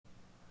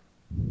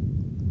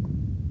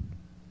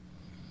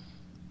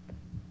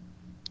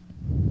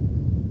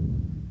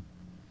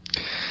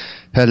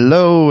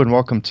Hello and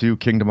welcome to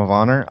Kingdom of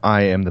Honor.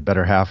 I am the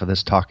better half of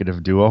this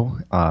talkative duo.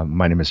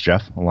 My name is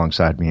Jeff.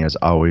 Alongside me, as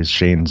always,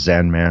 Shane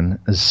Zanman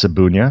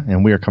Sabunya,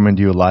 and we are coming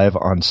to you live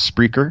on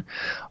Spreaker,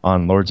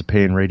 on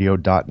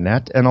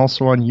lordsofpainradio.net, and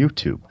also on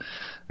YouTube.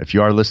 If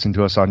you are listening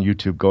to us on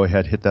YouTube, go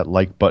ahead, hit that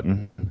like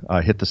button,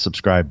 hit the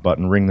subscribe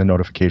button, ring the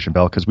notification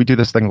bell, because we do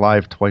this thing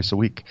live twice a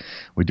week.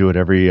 We do it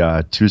every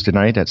Tuesday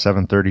night at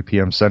 7:30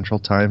 p.m. Central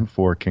Time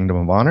for Kingdom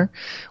of Honor.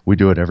 We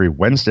do it every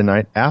Wednesday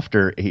night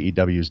after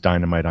AEW's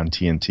Dynamite on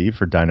TNT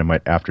for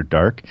Dynamite After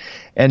Dark.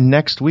 And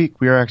next week,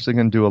 we are actually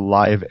going to do a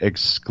live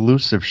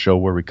exclusive show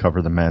where we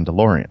cover The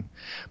Mandalorian.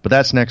 But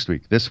that's next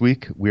week. This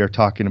week, we are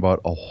talking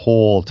about a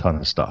whole ton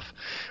of stuff.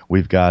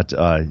 We've got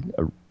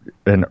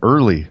an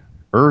early,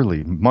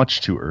 much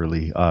too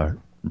early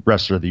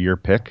Wrestler of the Year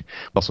pick.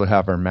 We also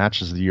have our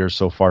matches of the year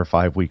so far,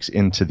 5 weeks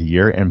into the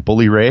year. And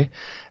Bully Ray,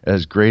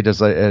 as great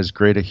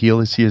a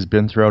heel as he has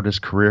been throughout his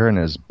career and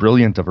as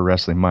brilliant of a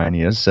wrestling mind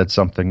he is, said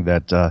something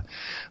that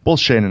both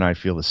Shane and I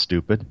feel is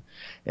stupid.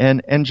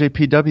 And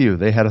NJPW,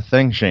 they had a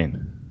thing,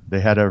 Shane. They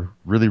had a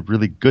really,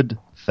 really good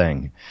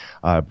thing.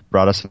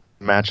 Brought us a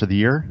match of the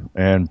year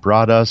and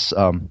brought us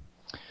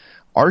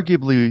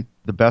arguably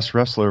the best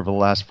wrestler of the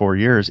last 4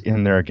 years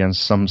in there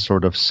against some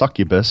sort of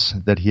succubus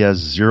that he has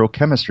zero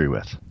chemistry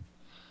with.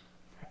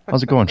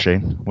 How's it going,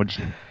 Shane? What'd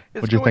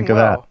you think of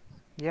that?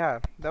 Yeah,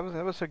 that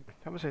was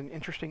an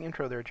interesting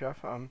intro there, Jeff.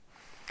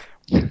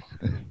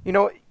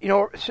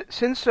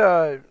 Since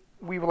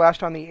we were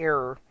last on the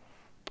air,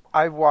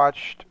 I've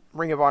watched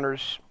Ring of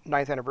Honor's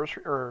 9th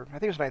anniversary, or I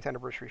think it was 9th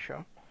anniversary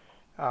show.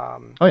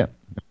 Oh yeah,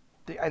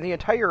 the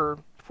entire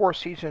 4th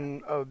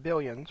season of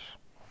Billions,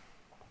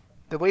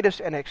 the latest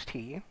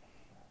NXT,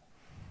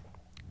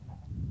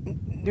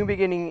 New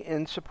Beginning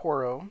in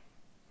Sapporo,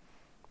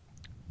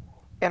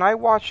 and I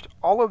watched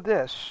all of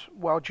this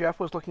while Jeff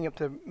was looking up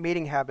the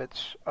mating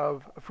habits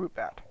of a fruit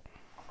bat.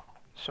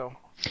 So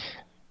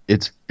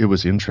it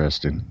was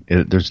interesting.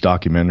 There's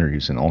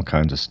documentaries and all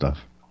kinds of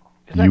stuff.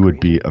 You would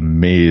be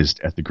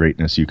amazed at the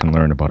greatness you can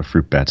learn about a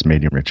fruit bat's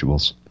mating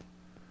rituals.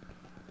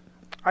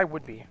 I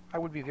would be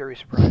very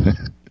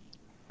surprised.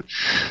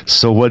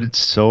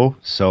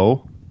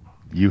 So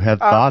you had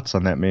thoughts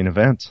on that main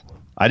event?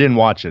 I didn't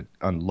watch it.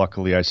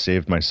 Luckily, I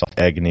saved myself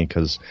agony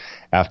because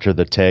after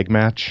the tag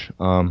match,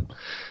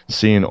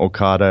 seeing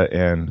Okada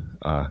and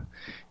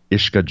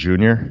Ishika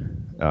Jr.,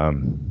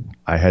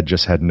 I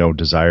had no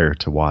desire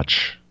to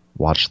watch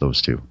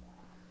those two.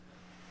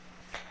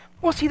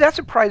 Well, see, that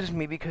surprises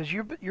me because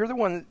you're the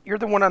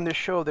one on this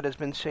show that has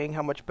been saying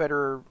how much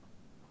better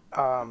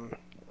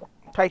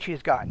Taichi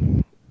has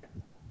gotten,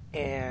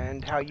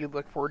 and how you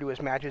look forward to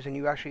his matches and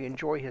you actually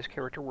enjoy his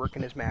character work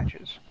in his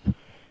matches.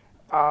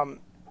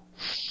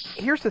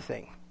 Here's the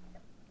thing.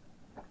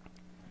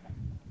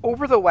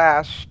 Over the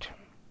last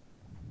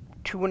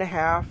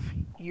 2.5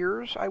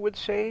 years, I would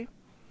say,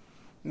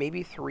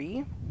 maybe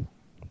 3,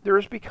 there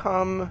has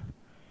become,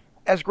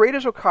 as great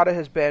as Okada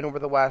has been over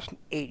the last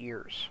 8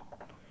 years,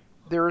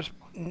 there's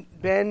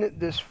been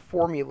this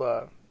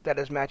formula that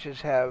his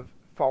matches have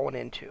fallen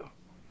into.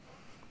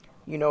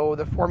 You know,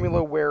 the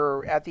formula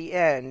where at the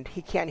end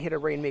he can't hit a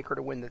Rainmaker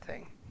to win the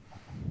thing.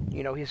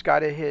 You know, he's got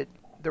to hit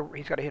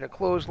a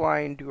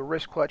clothesline, do a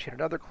wrist clutch, hit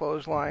another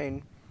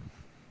clothesline.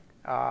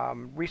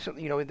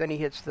 Recently, then he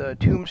hits the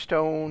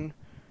tombstone.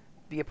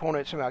 The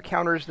opponent somehow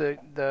counters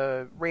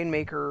the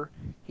Rainmaker.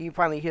 He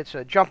finally hits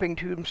a jumping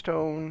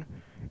tombstone,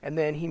 and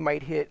then he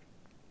might hit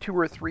 2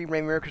 or 3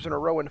 Rainmakers in a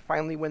row and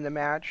finally win the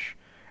match.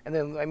 And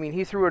then,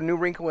 he threw a new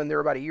wrinkle in there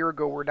about a year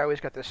ago where now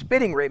he's got the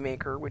spinning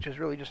Rainmaker, which is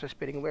really just a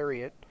spinning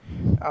lariat.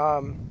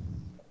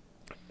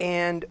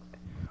 And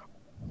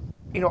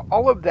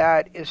all of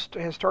that is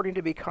starting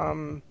to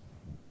become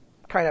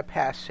kind of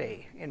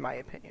passé, in my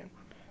opinion.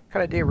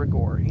 Kind of de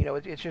rigueur.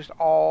 It's just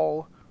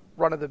all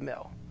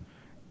run-of-the-mill.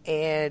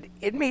 And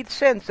it made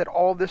sense that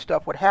all of this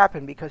stuff would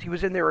happen because he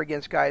was in there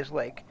against guys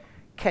like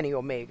Kenny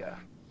Omega,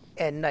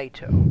 and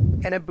Naito,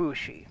 and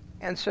Ibushi,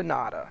 and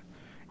Sonata,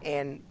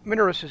 and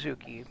Minoru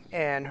Suzuki,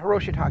 and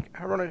Hiroshi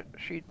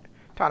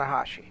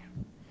Tanahashi.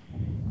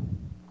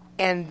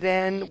 And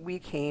then we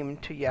came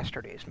to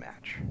yesterday's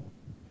match.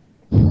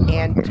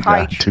 And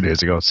Taichi... 2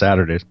 days ago,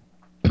 Saturday.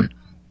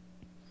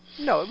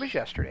 No, it was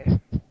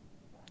yesterday.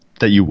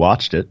 That you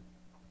watched it.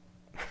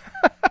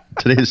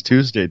 Today is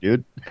Tuesday,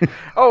 dude.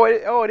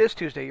 It is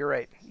Tuesday. You're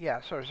right. Yeah,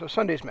 so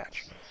Sunday's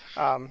match.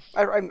 I'm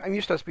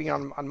used to us being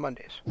on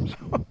Mondays,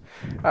 so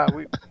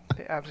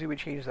we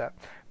changed that.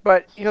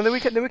 But then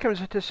we come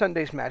to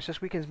Sunday's match.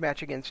 This weekend's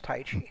match against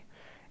Taichi,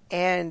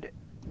 and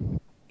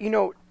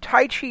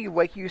Taichi,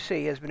 like you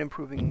say, has been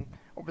improving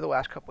over the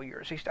last couple of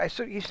years. He's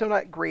still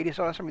not great. He's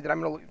not somebody that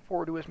I'm going to look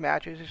forward to his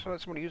matches. He's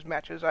not somebody whose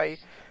matches I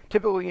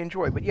typically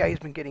enjoy. But yeah, he's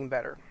been getting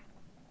better.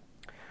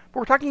 But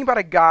we're talking about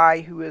a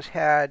guy who has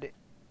had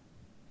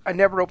two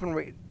never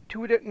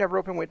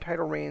open weight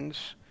title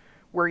reigns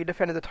where he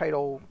defended the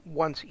title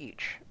once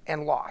each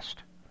and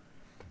lost.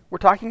 We're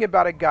talking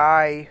about a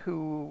guy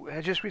who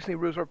has just recently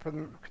rose up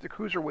from the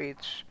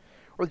cruiserweights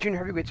or the junior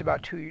heavyweights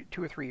about two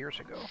or 3 years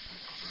ago.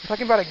 We're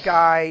talking about a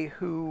guy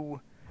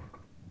who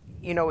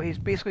he's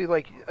basically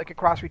like a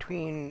cross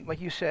between,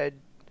 like you said,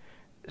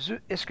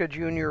 Iska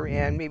Jr.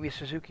 and maybe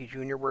Suzuki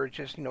Jr., where it's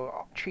just,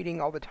 cheating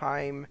all the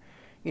time.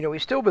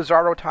 He's still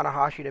Bizarro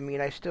Tanahashi to me,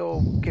 and I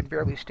still can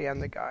barely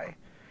stand the guy.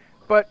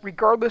 But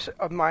regardless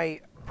of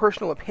my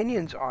personal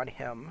opinions on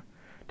him,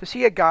 to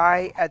see a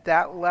guy at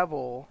that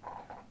level,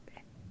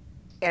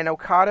 and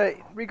Okada,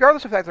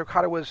 regardless of the fact that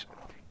Okada was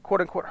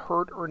quote-unquote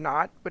hurt or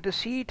not, but to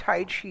see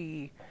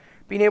Taichi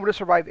being able to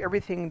survive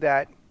everything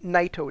that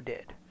Naito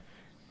did,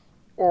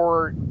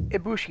 or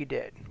Ibushi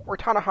did, or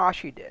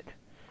Tanahashi did,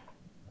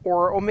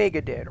 or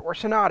Omega did, or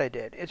Sonata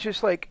did. It's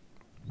just like,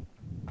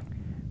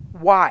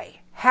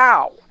 why?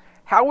 How?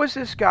 How is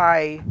this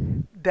guy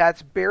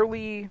that's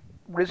barely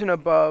risen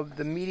above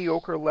the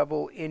mediocre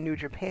level in New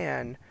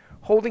Japan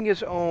holding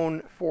his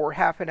own for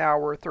half an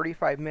hour,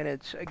 35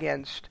 minutes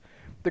against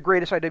the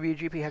greatest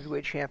IWGP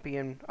Heavyweight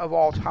Champion of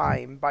all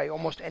time by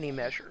almost any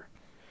measure?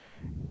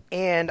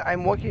 And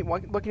I'm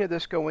looking at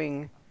this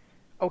going,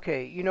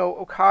 okay,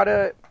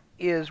 Okada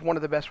is one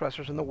of the best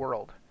wrestlers in the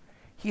world.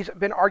 He's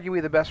been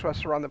arguably the best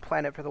wrestler on the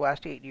planet for the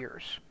last 8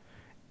 years,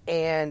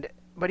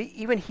 but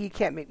even he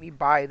can't make me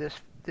buy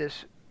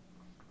this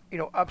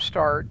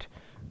upstart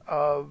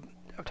of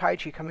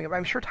Taichi coming up.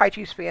 I'm sure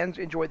Taichi's fans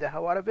enjoyed the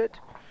hell out of it,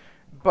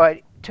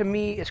 but to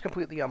me, it's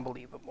completely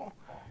unbelievable.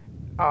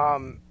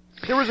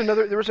 There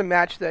was a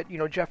match that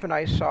Jeff and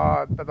I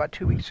saw about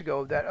 2 weeks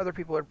ago that other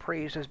people had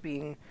praised as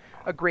being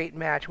a great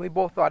match, and we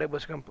both thought it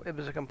was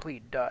a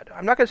complete dud.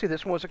 I'm not going to say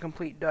this one was a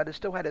complete dud. It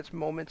still had its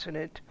moments in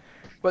it,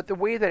 but the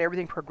way that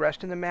everything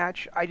progressed in the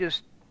match,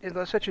 it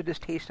was such a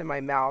distaste in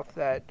my mouth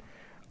that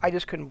I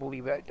just couldn't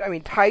believe it. I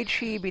mean,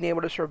 Taichi being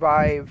able to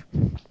survive,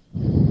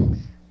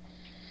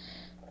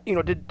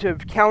 to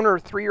counter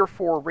 3 or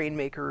 4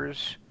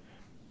 Rainmakers,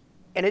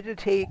 and it to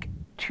take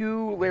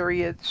 2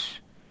 lariats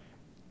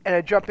and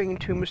a jumping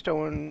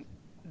tombstone,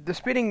 the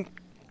spinning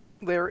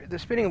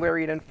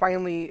lariat, and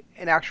finally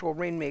an actual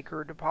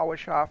Rainmaker to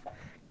polish off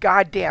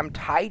goddamn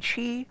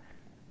Taichi?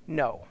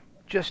 No.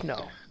 Just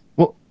no.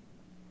 Well,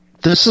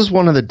 this is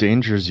one of the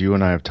dangers you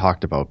and I have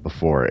talked about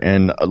before.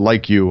 And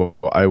like you,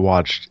 I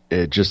watched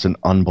just an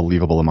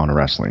unbelievable amount of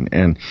wrestling.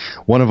 And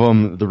one of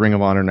them, the Ring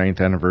of Honor 9th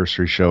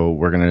anniversary show,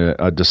 we're going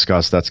to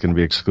discuss. That's going to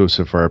be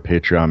exclusive for our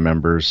Patreon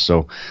members.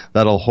 So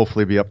that'll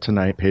hopefully be up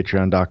tonight,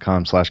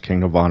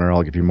 patreon.com/King of Honor.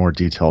 I'll give you more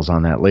details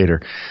on that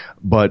later.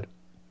 But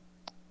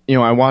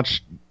I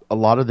watched a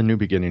lot of the New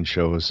Beginning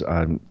shows.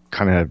 Kind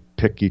of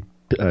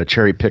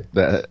cherry picked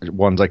the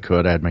ones I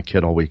could. I had my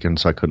kid all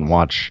weekend, so I couldn't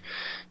watch,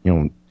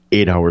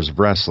 8 hours of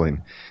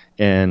wrestling.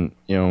 And,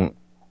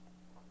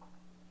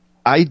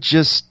 I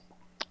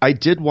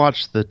did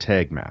watch the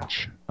tag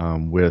match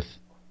with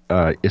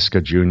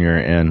Iska Jr.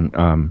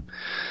 and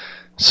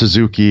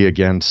Suzuki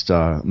against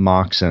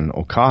Mox and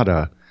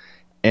Okada.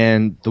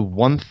 And the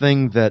one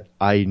thing that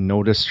I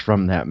noticed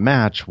from that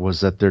match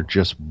was that there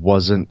just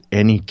wasn't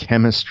any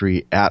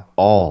chemistry at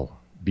all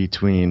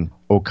between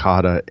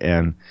Okada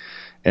and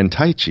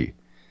Taichi.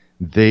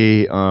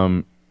 They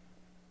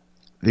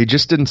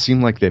just didn't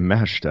seem like they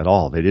meshed at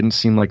all. They didn't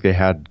seem like they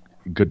had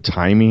good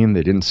timing.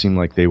 They didn't seem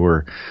like they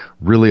were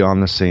really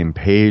on the same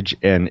page,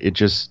 and it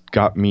just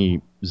got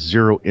me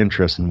zero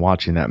interest in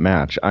watching that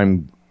match.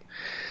 I'm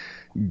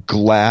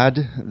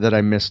glad that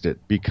I missed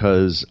it,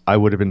 because I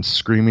would have been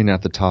screaming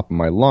at the top of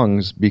my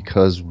lungs,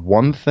 because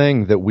one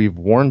thing that we've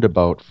warned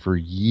about for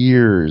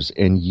years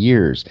and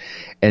years,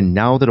 and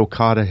now that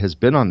Okada has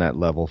been on that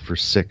level for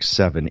 6,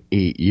 7,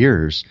 8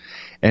 years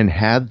and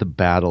had the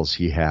battles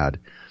he had,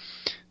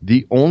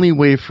 the only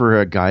way for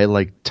a guy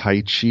like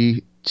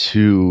Taichi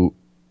to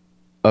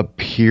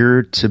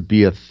appear to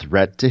be a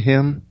threat to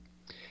him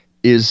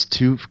is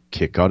to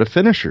kick out of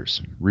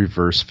finishers,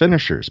 reverse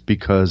finishers,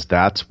 because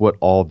that's what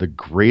all the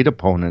great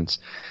opponents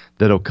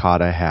that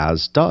Okada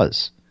has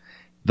does.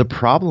 The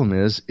problem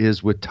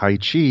is with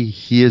Taichi,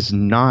 he is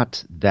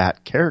not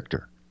that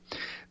character.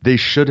 They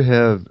should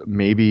have,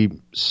 maybe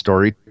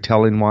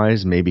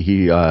storytelling-wise, maybe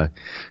he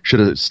should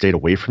have stayed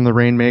away from the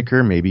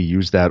Rainmaker, maybe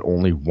used that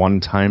only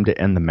one time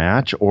to end the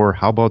match, or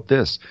how about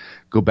this?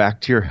 Go back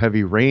to your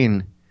Heavy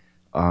Rain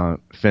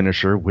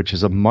finisher, which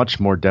is a much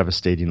more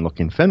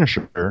devastating-looking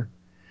finisher,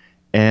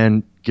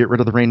 and get rid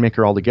of the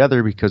Rainmaker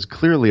altogether, because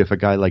clearly if a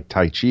guy like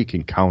Taichi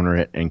can counter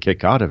it and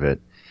kick out of it,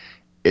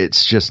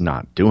 it's just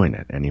not doing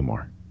it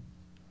anymore.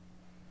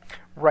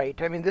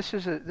 Right. I mean, this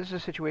is a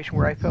situation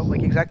where I felt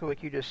like exactly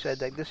like you just said.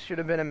 Like, this should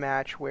have been a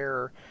match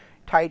where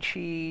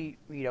Taichi,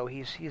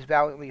 he's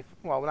valiantly,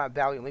 well, not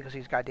valiantly because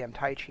he's goddamn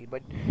Taichi,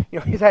 but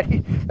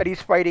that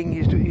he's fighting,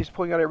 he's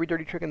pulling out every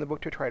dirty trick in the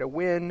book to try to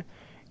win,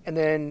 and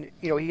then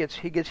he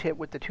gets hit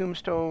with the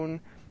tombstone,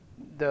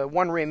 the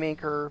one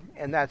Rainmaker,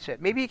 and that's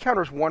it. Maybe he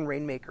counters one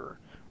Rainmaker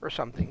or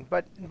something,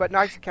 but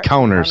not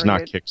counters,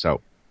 not kicks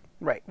out.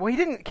 Right. Well, he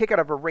didn't kick out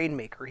of a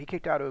Rainmaker. He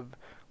kicked out of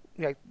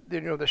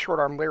the short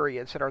arm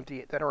lariats that aren't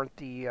the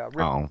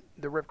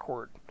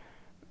ripcord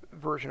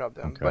version of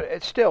them. Okay. But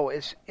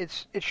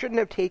it shouldn't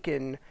have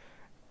taken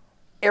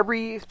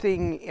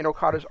everything in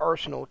Okada's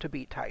arsenal to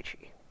beat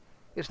Taichi,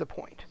 is the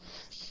point.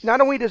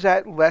 Not only does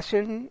that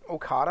lessen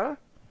Okada,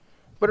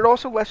 but it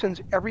also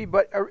lessens every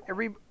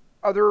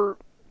other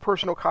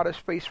person Okada's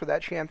faced for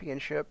that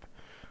championship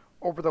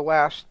over the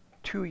last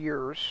 2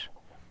 years,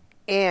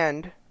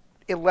 and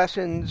it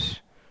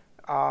lessens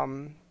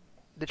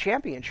the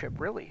championship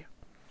really.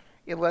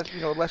 It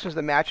lessens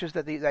the matches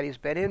that he's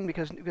been in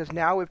because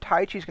now if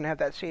Taichi's going to have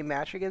that same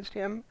match against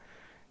him,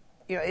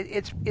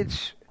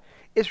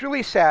 it's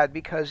really sad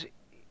because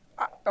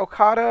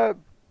Okada,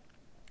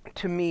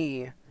 to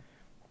me,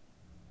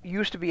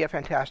 used to be a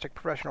fantastic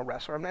professional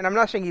wrestler, and I'm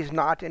not saying he's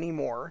not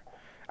anymore.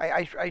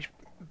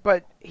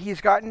 But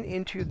he's gotten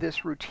into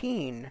this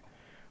routine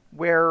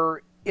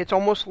where it's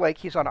almost like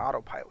he's on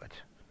autopilot.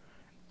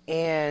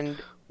 And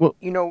Well,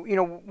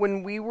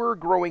 when we were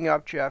growing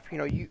up, Jeff,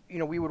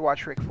 we would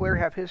watch Ric Flair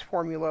have his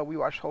formula, we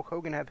watched Hulk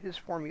Hogan have his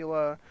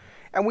formula,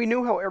 and we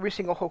knew how every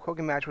single Hulk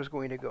Hogan match was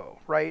going to go,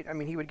 right? I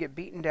mean, he would get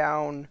beaten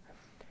down,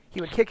 he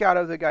would kick out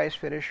of the guy's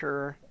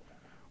finisher,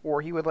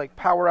 or he would like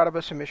power out of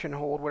a submission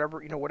hold,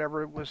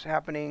 whatever was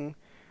happening.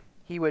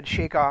 He would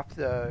shake off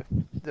the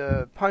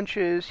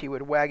punches. He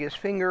would wag his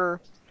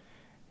finger.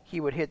 He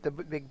would hit the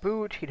big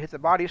boot. He'd hit the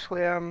body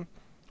slam,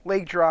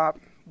 leg drop,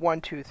 1,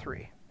 2,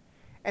 3.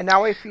 And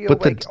now I feel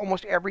like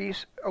almost every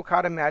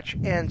Okada match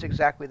ends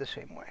exactly the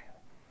same way.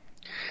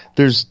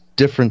 There's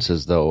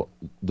differences, though.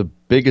 The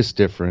biggest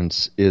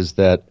difference is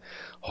that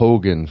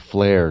Hogan,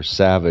 Flair,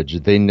 Savage,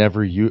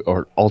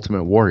 or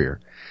Ultimate Warrior,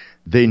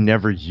 they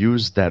never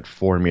used that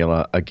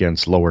formula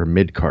against lower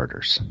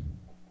mid-carders.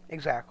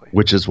 Exactly.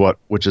 Which is what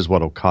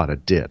Okada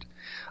did.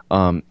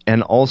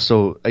 And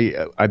also,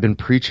 I've been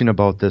preaching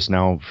about this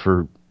now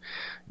for...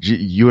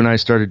 You and I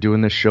started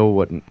doing this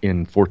show,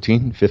 in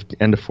 14,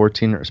 15, end of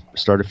 14 or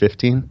start of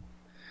 15?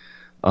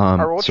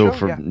 Our old show?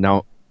 Yeah.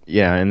 Now...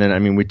 Yeah, and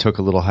then, we took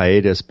a little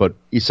hiatus, but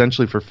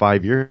essentially for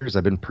 5 years,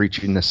 I've been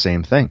preaching the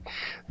same thing.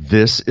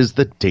 This is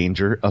the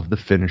danger of the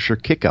finisher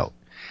kickout.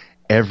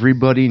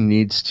 Everybody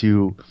needs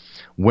to...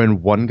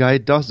 When one guy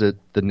does it,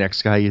 the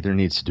next guy either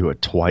needs to do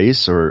it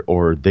twice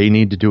or they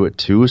need to do it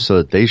too so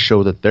that they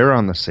show that they're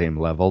on the same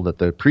level that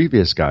the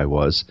previous guy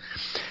was.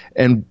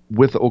 And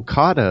with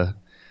Okada,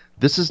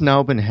 this has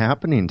now been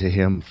happening to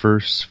him for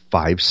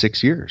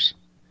 5-6 years,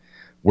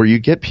 where you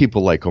get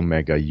people like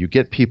Omega, you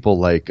get people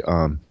like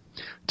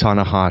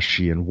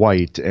Tanahashi and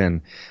White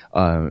and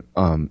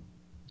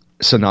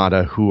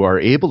Sonata who are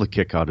able to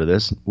kick out of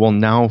this. Well,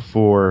 now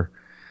for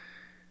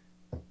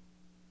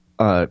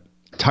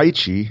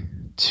Taichi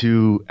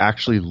to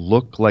actually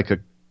look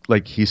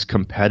like he's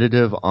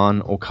competitive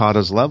on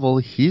Okada's level,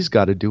 he's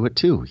got to do it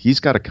too.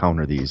 He's got to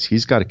counter these.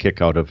 He's got to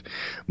kick out of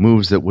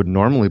moves that would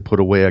normally put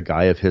away a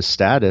guy of his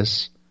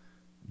status,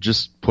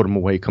 just put him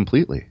away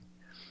completely.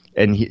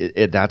 And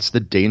that's the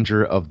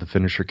danger of the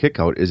finisher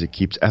kickout, is it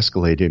keeps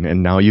escalating.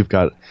 And now you've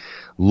got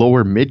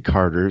lower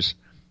mid-carders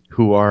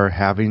who are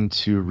having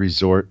to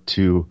resort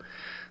to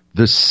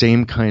the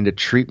same kind of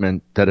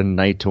treatment that a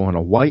Naito and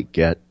a White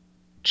get,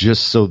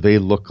 just so they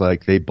look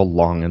like they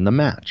belong in the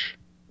match.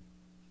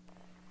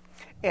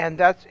 And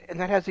that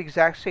has the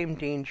exact same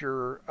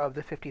danger of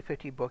the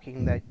 50-50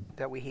 booking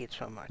that we hate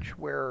so much,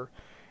 where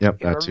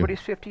if everybody's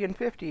 50 and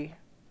 50,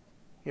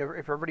 if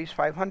everybody's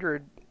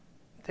 500,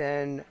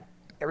 then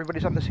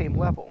everybody's on the same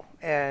level.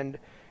 And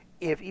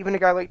if even a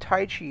guy like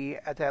Taichi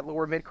at that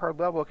lower mid-card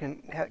level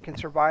can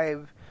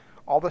survive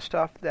all the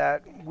stuff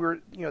that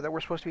we're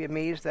supposed to be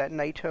amazed that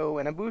Naito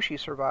and Ibushi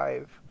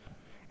survive,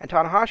 and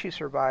Tanahashi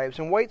survives,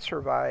 and White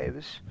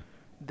survives,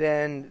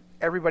 then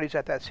everybody's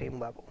at that same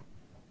level.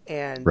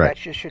 And that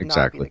just should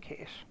not be the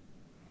case.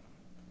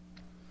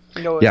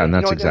 And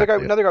that's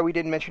exactly another guy we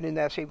didn't mention in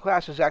that same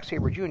class is Zack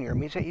Sabre Jr.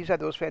 He's had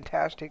those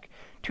fantastic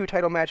 2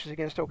 title matches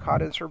against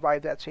Okada and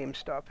survived that same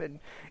stuff. And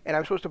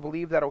I'm supposed to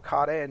believe that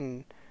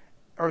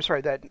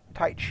that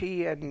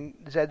Taichi and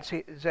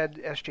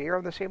ZSJ are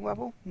on the same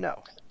level?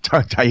 No.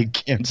 I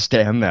can't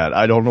stand that.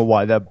 I don't know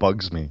why that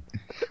bugs me.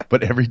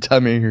 But every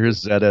time I hear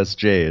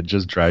ZSJ, it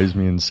just drives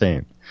me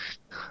insane.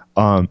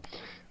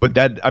 But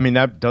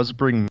that does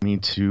bring me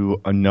to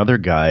another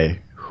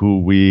guy who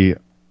we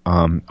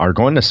are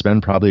going to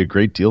spend probably a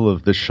great deal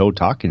of this show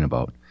talking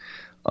about,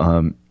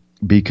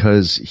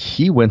 because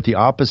he went the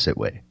opposite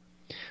way.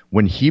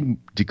 When he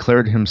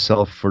declared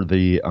himself for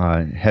the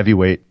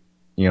heavyweight,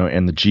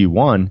 and the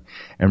G1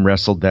 and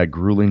wrestled that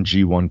grueling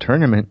G1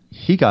 tournament,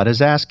 he got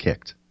his ass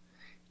kicked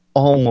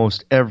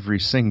almost every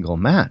single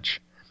match.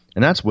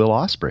 And that's Will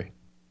Ospreay.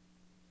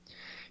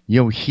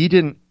 He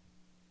didn't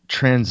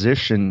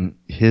transition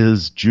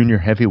his junior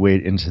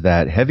heavyweight into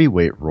that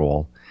heavyweight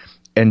role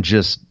and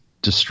just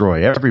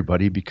destroy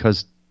everybody,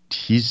 because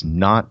he's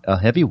not a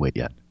heavyweight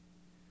yet.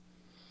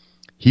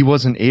 He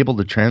wasn't able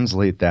to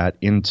translate that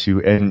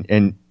into,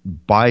 and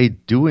by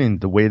doing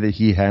the way that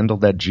he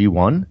handled that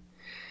G1,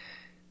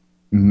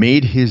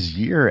 made his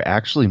year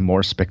actually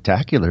more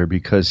spectacular,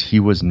 because he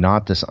was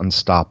not this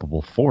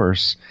unstoppable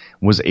force,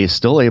 was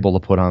still able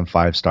to put on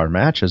 5-star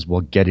matches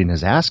while getting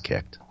his ass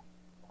kicked.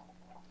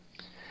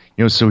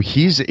 So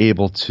he's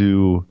able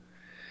to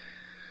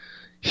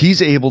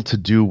he's able to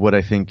do what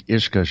I think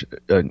Ishka,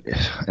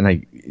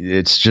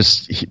 it's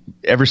just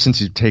ever since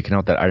he's taken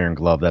out that iron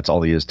glove, that's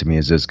all he is to me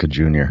is Ishka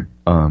Jr.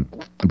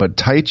 But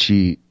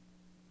Taichi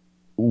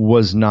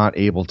was not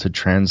able to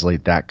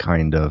translate that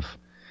kind of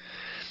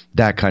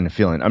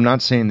feeling. I'm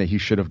not saying that he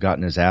should have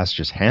gotten his ass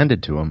just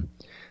handed to him,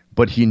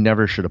 but he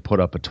never should have put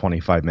up a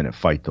 25-minute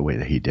fight the way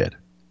that he did.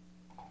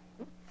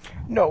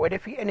 No, and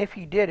if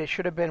he did, it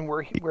should have been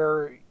where he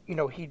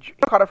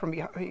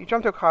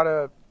jumped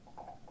Okada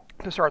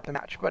to start the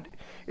match, but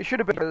it should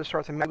have been to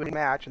start the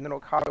match, and then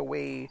Okada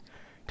way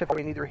to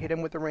either hit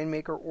him with the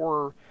Rainmaker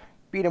or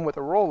beat him with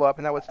a roll up,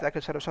 and that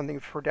could set up something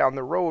for down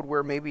the road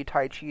where maybe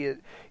Taichi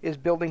is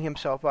building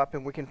himself up,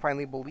 and we can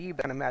finally believe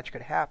that a match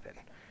could happen.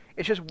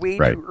 It's just way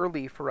too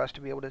early for us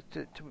to be able to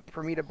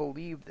for me to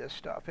believe this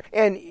stuff.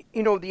 And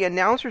the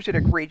announcers did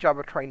a great job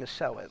of trying to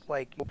sell it.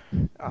 Like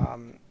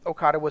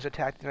Okada was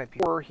attacked the night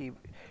before. He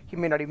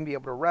may not even be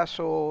able to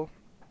wrestle.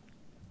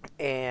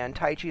 And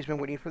Taichi's been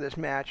waiting for this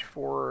match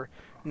for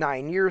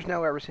 9 years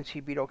now, ever since he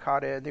beat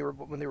Okada. And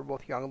when they were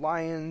both young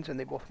lions, and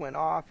they both went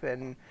off,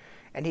 and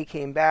he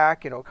came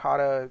back, and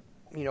Okada,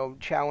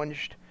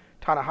 challenged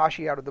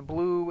Tanahashi out of the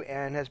blue,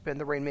 and has been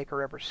the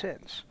Rainmaker ever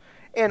since.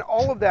 And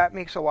all of that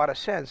makes a lot of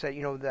sense. That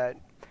that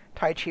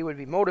Taichi would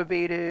be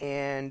motivated,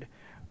 and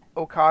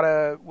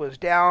Okada was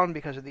down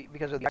because of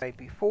the night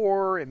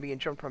before and being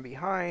jumped from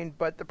behind.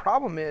 But the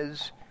problem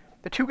is,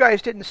 the two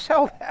guys didn't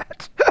sell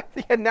that.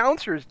 The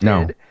announcers did,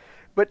 no.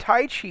 But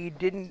Taichi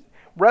didn't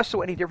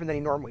wrestle any different than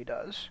he normally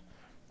does.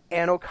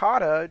 And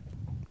Okada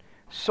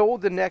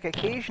sold the neck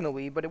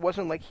occasionally, but it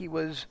wasn't like he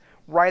was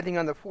writhing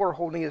on the floor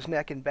holding his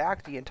neck and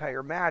back the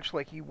entire match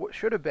like he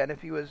should have been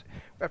if he was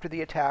after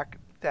the attack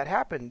that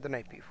happened the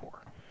night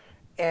before.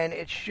 And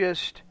it's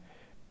just,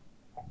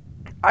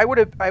 I would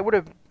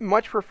have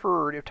much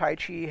preferred if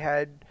Taichi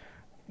had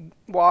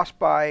lost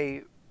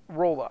by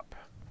roll up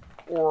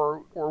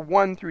or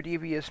won through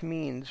devious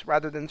means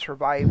rather than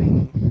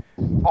surviving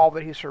all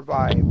that he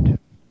survived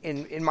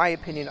in my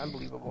opinion,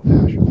 unbelievable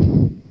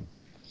fashion.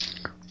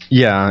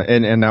 Yeah,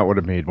 and that would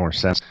have made more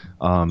sense.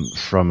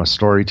 From a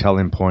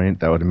storytelling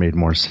point, that would have made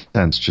more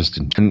sense.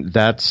 And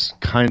that's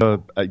kind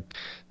of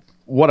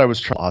what I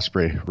was trying to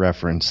Ospreay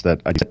reference,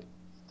 that I did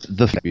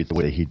the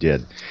way he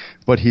did.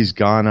 But he's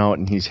gone out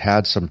and he's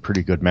had some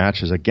pretty good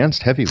matches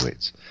against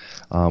heavyweights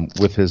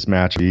with his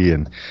match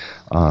and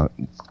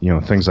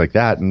things like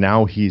that. And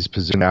now he's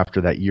positioned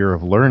after that year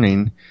of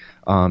learning.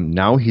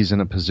 Now he's in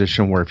a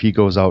position where if he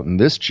goes out in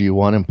this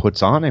G1 and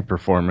puts on a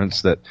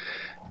performance that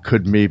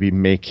could maybe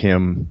make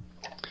him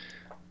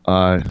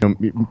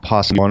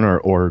possibly one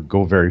or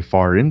go very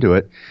far into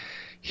it,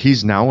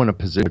 he's now in a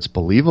position that's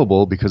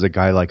believable because a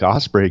guy like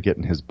Ospreay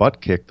getting his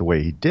butt kicked the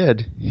way he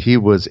did, he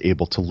was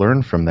able to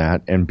learn from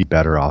that and be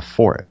better off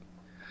for it.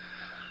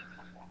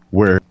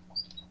 Where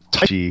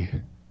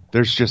Taichi,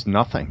 there's just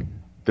nothing.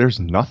 There's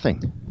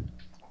nothing.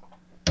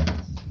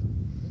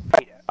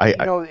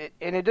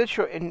 And it did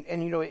show, and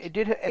it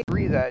did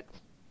agree that,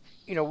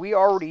 we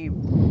already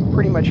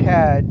pretty much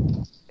had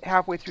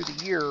halfway through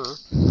the year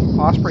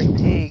Ospreay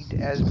pegged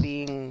as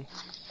being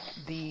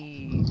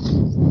the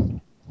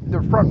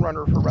front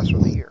runner for Wrestler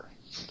of the Year.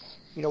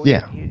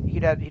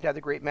 He'd had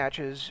the great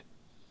matches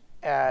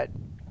at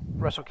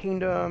Wrestle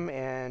Kingdom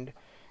and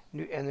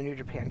the New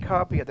Japan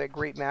Cup. He had that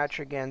great match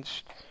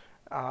against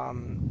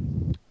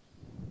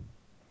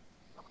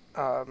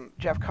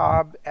Jeff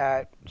Cobb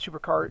at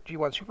Supercard,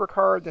 G1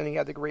 Supercard. Then he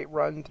had the great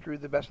run through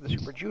the Best of the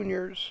Super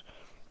Juniors.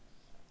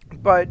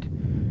 But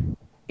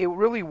it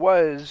really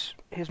was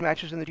his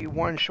matches in the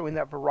G1 showing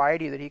that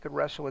variety that he could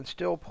wrestle and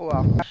still pull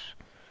off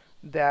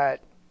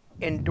that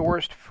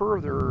endorsed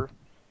further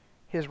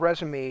his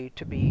resume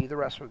to be the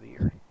Wrestler of the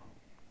Year.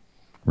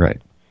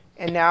 Right.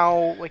 And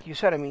now, like you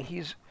said,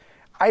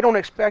 I don't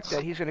expect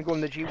that he's going to go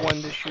in the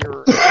G1 this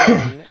year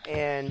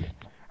again.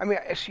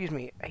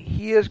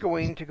 He is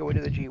going to go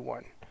into the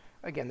G1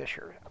 again this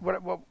year.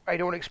 What I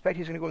don't expect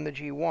he's going to go in the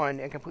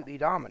G1 and completely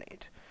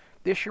dominate.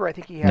 This year, I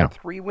think he had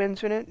 3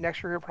 wins in it.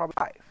 Next year, he'll probably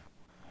 5.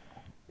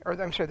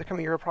 The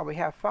coming year, he'll probably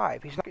have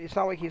 5. It's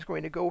not like he's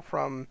going to go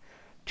from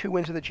 2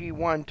 wins in the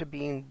G1 to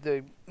being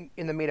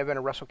in the main event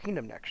of Wrestle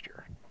Kingdom next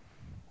year.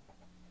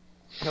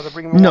 They'll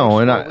bring him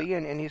along slowly,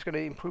 and he's going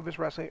to improve his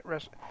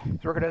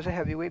record as a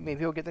heavyweight.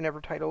 Maybe he'll get the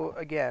Never title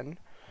again.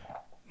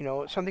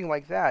 Something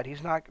like that.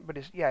 It's not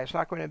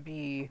going to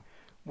be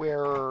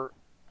where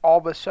all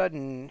of a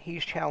sudden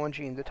he's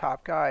challenging the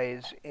top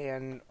guys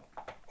and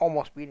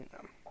almost beating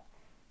them.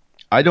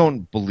 I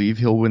don't believe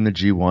he'll win the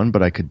G1,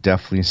 but I could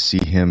definitely see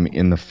him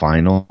in the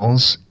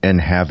finals and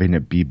having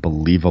it be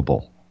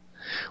believable.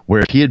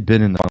 Where if he had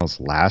been in the finals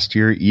last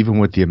year, even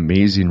with the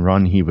amazing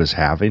run he was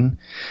having,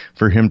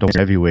 for him to win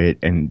heavyweight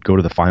and go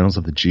to the finals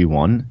of the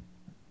G1,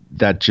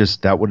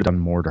 that would have done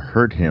more to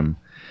hurt him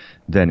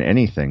than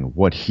anything.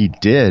 What he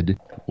did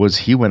was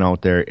he went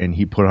out there and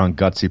he put on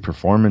gutsy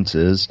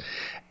performances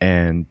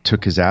and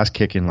took his ass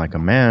kicking like a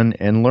man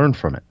and learned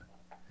from it.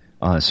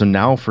 So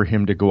now for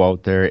him to go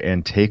out there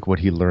and take what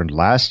he learned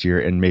last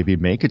year and maybe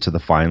make it to the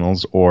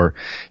finals or,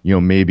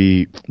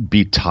 maybe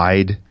be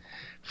tied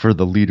for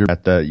the leader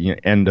at the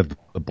end of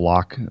the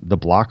block,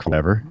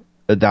 whatever,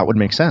 that would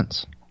make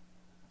sense.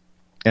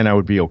 And I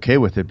would be okay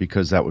with it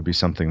because that would be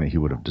something that he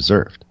would have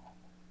deserved.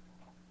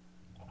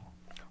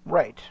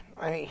 Right.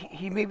 I mean,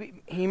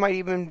 he might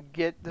even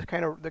get the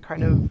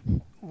kind of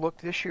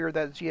look this year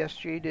that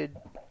ZSJ did.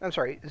 I'm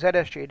sorry,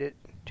 ZSJ did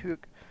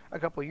a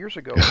couple of years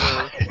ago,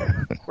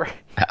 where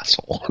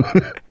asshole,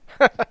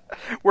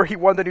 where he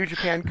won the New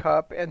Japan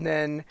Cup and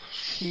then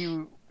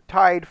he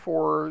tied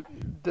for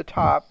the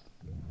top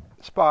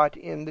spot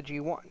in the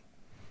G1,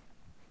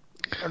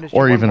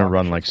 or even a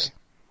run like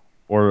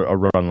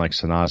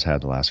Sanaz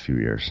had the last few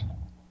years.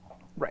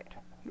 Right.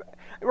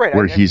 Right,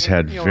 where he's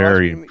had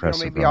very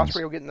impressive maybe runs.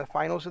 Ospreay will get in the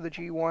finals of the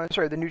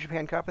G1, the New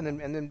Japan Cup, and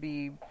then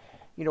be,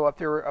 up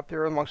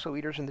there amongst the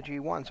leaders in the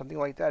G1, something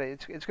like that.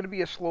 It's going to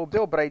be a slow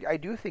build, but I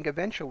do think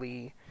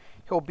eventually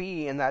he'll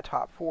be in that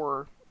top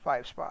 4-5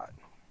 spot.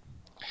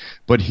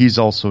 But he's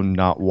also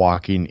not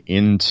walking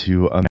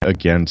into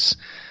against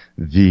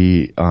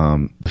the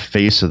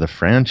face of the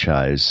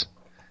franchise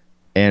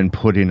and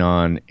putting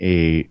on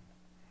a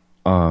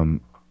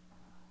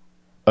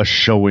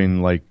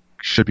showing like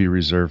should be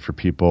reserved for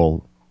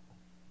people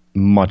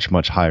much,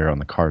 much higher on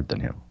the card than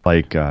him,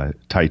 like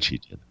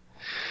Taichi did.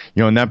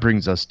 And that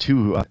brings us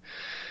to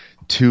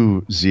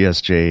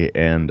ZSJ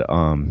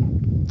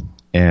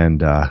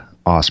and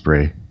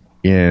Ospreay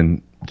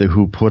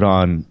who put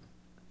on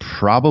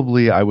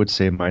probably, I would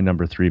say, my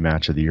number 3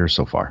 match of the year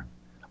so far.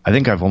 I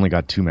think I've only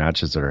got 2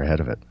 matches that are ahead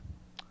of it.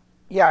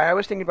 Yeah, I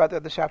was thinking about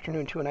that this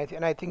afternoon too, and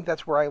I think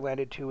that's where I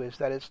landed too. Is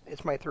that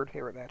it's my 3rd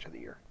favorite match of the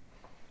year.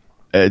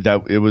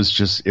 It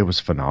was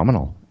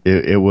phenomenal.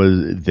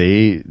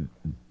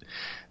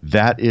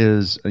 That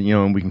is,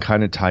 and we can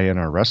kind of tie in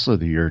our wrestler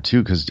of the year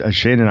too, because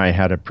Shane and I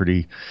had a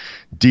pretty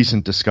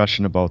decent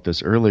discussion about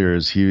this earlier.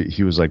 Is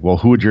he was like, well,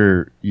 who would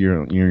your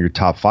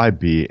top 5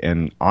 be?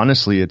 And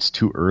honestly, it's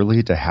too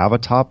early to have a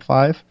top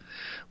 5.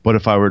 But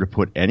if I were to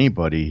put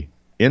anybody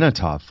in a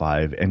top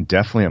 5, and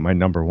definitely at my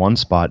number 1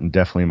 spot, and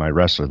definitely my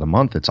wrestler of the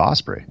month, it's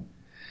Ospreay.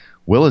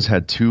 Will has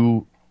had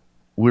 2.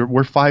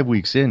 We're 5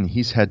 weeks in.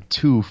 He's had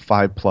 2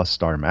 5+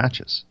 star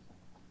matches.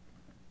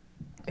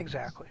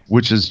 Exactly.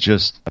 Which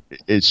is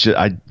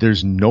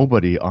there's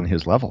nobody on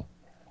his level.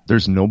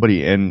 There's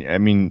nobody. And I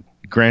mean,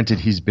 granted,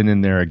 he's been in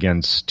there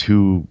against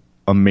 2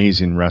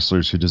 amazing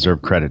wrestlers who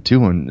deserve credit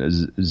too. And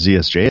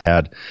ZSJ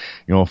had,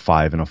 a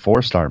 5 and a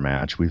 4-star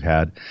match. We've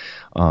had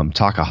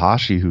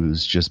Takahashi,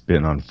 who's just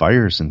been on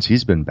fire since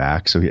he's been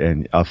back. So,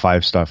 and a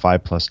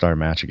 5+ star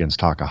match against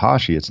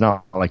Takahashi. It's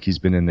not like he's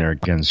been in there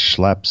against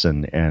schleps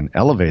and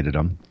elevated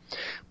them,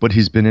 but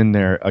he's been in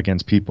there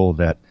against people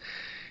that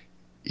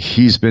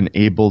he's been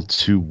able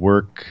to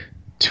work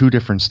 2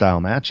 different style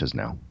matches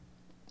now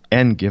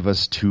and give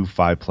us 2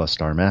 5+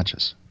 star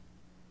matches.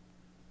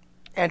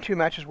 And 2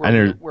 matches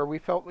where we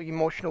felt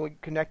emotionally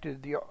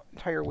connected the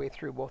entire way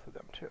through both of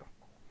them too.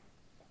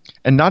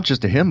 And not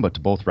just to him, but to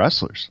both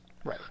wrestlers.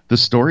 Right. The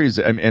stories,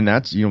 and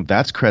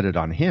that's credit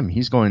on him.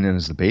 He's going in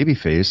as the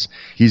babyface.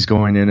 He's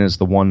going in as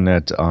the one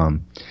that,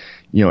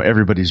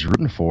 everybody's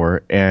rooting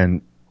for.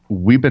 And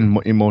we've been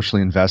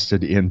emotionally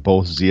invested in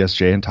both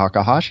ZSJ and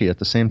Takahashi at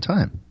the same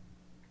time.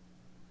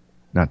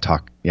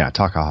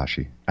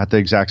 Takahashi. At the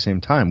exact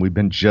same time. We've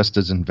been just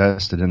as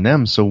invested in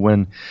them. So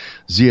when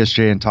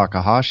ZSJ and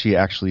Takahashi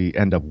actually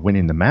end up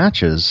winning the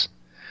matches,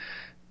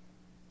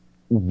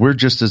 we're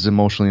just as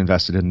emotionally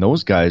invested in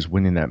those guys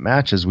winning that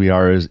match as we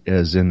are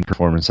as in the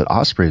performance that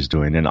Ospreay is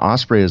doing. And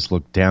Ospreay has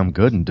looked damn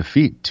good in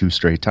defeat 2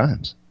 straight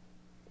times.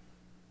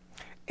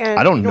 And,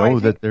 I don't know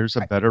that there's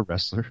a better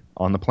wrestler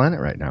on the planet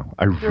right now.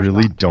 I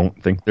really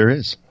don't think there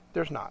is.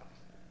 There's not.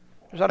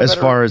 As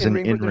far as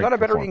there's not a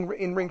better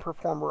in-ring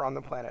performer on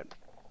the planet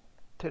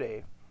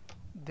today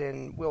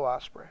than Will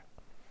Ospreay.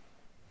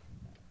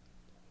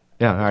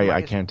 Yeah,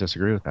 I can't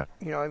disagree with that.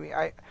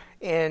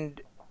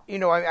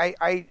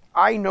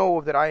 I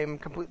know that I am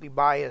completely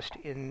biased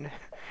in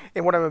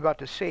what I'm about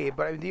to say,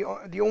 but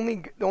the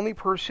only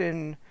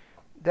person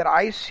that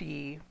I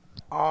see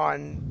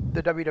on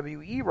the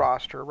WWE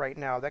roster right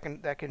now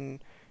that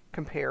can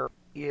compare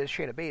is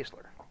Shayna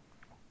Baszler.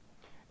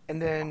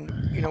 And then,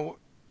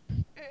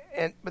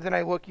 but then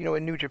I look,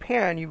 in New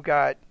Japan, you've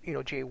got,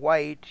 Jay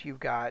White, you've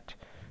got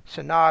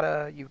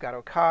Sonata, you've got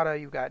Okada,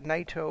 you've got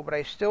Naito, but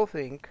I still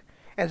think,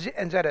 and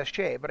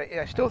ZSJ, but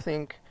I still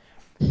think,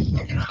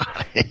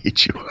 I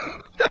hate you.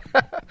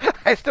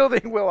 I still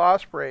think Will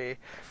Ospreay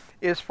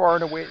is far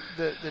and away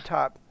the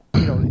top,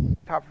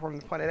 top performer on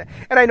the planet.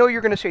 And I know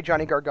you're going to say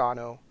Johnny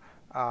Gargano,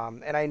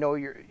 and I know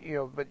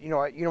but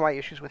my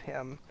issues with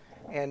him,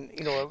 and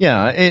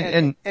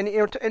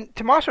and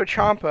Tommaso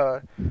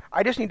Ciampa,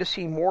 I just need to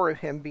see more of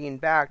him being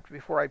back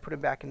before I put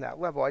him back in that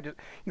level.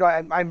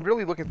 I'm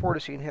really looking forward to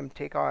seeing him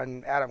take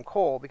on Adam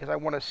Cole because I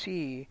want to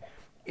see,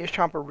 is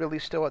Ciampa really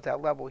still at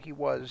that level he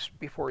was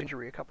before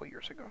injury a couple of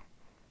years ago,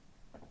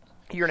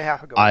 a year and a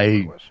half ago.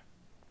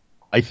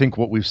 I think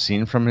what we've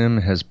seen from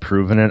him has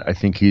proven it. I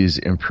think he's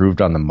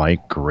improved on the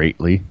mic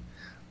greatly.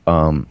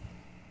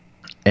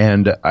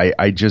 And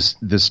I just,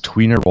 this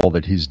tweener role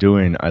that he's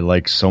doing, I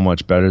like so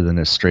much better than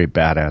his straight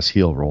badass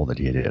heel role that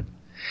he did.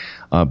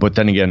 But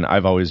then again,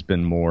 I've always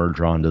been more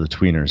drawn to the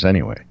tweeners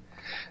anyway,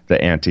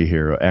 the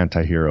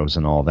anti-heroes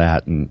and all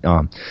that. And,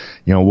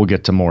 we'll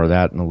get to more of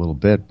that in a little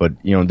bit. But,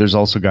 there's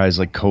also guys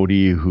like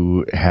Cody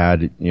who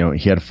had, he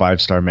had a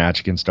 5-star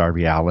match against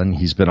Darby Allin.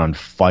 He's been on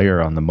fire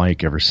on the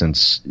mic ever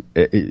since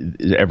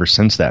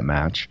that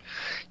match.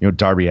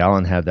 Darby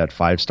Allin had that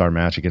 5-star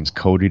match against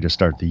Cody to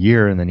start the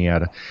year, and then he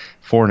had a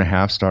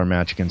 4.5-star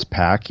match against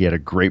Pac. He had a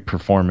great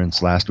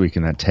performance last week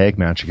in that tag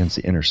match against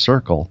the Inner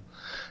Circle.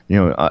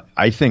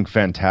 I think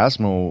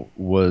Phantasmo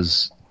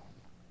was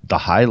the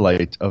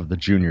highlight of the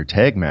junior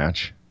tag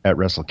match at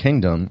Wrestle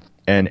Kingdom,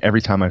 and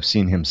every time I've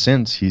seen him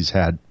since, he's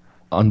had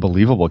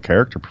unbelievable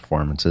character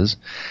performances.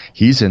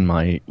 He's in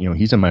my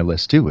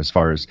list too, as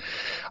far as,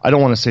 I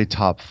don't want to say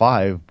top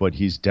 5, but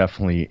he's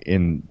definitely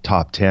in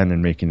top 10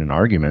 and making an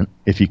argument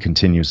if he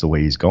continues the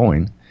way he's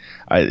going.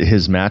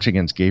 His match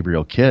against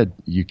Gabriel Kidd,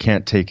 you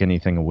can't take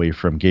anything away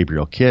from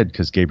Gabriel Kidd,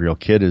 because Gabriel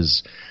Kidd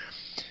is,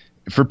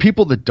 for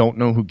people that don't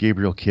know who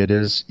Gabriel Kidd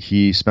is,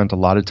 he spent a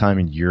lot of time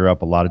in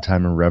Europe, a lot of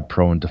time in Rev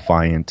Pro and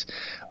Defiant.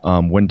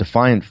 When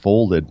Defiant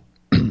folded,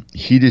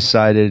 he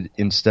decided,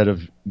 instead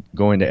of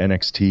going to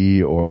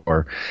NXT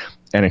or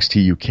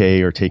NXT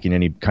UK or taking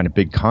any kind of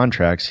big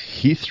contracts,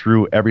 he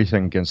threw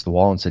everything against the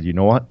wall and said, you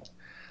know what?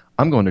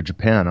 I'm going to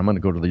Japan. I'm going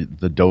to go to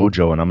the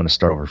dojo and I'm going to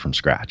start over from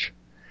scratch.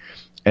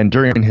 And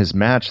during his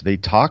match, they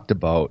talked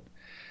about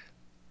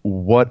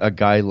what a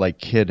guy like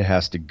Kidd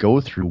has to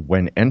go through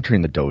when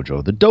entering the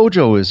dojo. The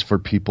dojo is for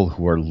people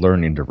who are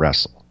learning to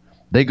wrestle.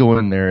 They go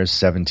in there as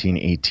 17,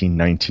 18,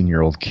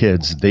 19-year-old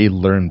kids. They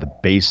learn the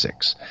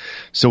basics.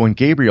 So when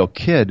Gabriel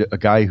Kidd, a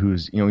guy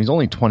who's, he's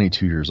only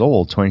 22 years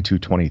old, 22,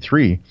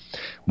 23,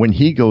 when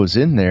he goes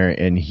in there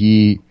and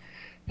he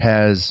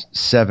has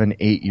 7,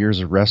 8 years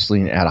of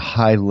wrestling at a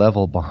high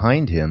level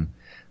behind him,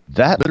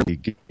 that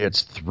literally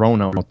gets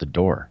thrown out the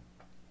door.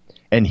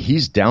 And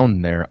he's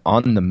down there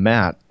on the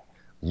mat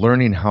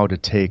learning how to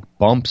take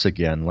bumps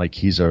again like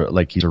he's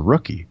a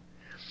rookie.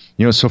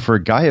 So for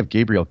a guy of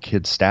Gabriel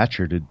Kidd's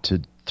stature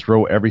to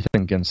throw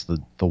everything against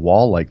the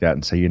wall like that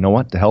and say, you know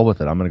what, to hell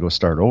with it, I'm going to go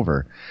start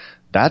over,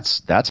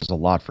 that's a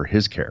lot for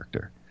his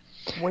character.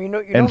 Well,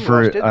 and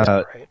for did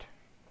that,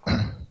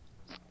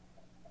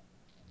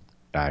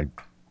 right?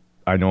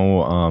 I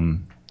know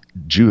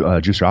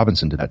Juice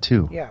Robinson did that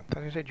too. Yeah, I was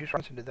going to say Juice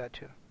Robinson did that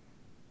too.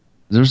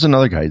 There's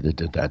another guy that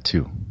did that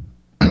too.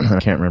 I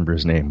can't remember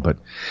his name, but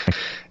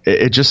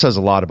it just says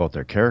a lot about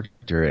their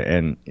character.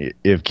 And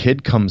if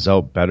Kidd comes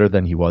out better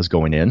than he was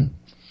going in,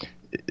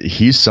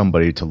 he's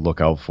somebody to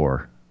look out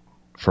for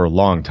a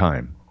long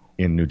time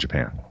in New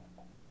Japan.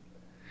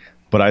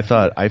 But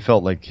I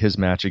felt like his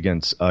match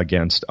against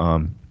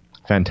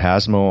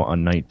Phantasmo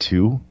on night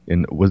 2,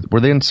 were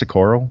they in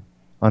Sapporo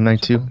on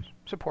night 2?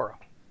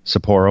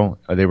 Sapporo.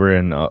 They were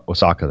in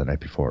Osaka the night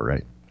before,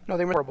 right? No,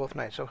 they were both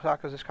nights. So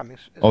Osaka's this coming.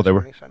 They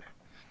were Sunday.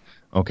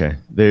 Okay.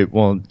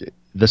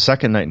 The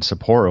second night in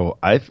Sapporo,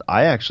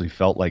 I actually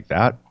felt like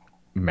that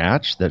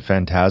match that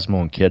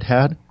Phantasmo and Kidd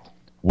had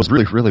was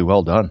really, really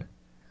well done.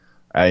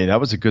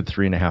 That was a good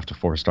 3.5 to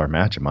 4-star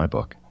match in my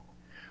book.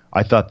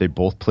 I thought they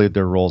both played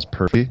their roles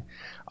perfectly.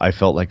 I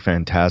felt like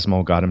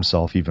Phantasmo got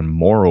himself even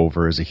more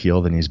over as a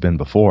heel than he's been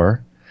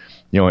before.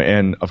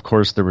 And of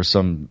course there were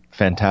some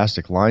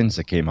fantastic lines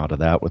that came out of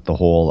that with the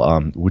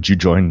whole, would you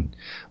join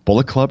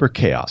Bullet Club or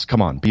Chaos?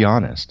 Come on, be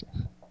honest.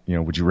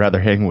 Would you rather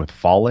hang with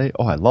Fale?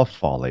 Oh, I love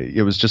Fale.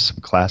 It was just some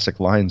classic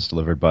lines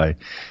delivered by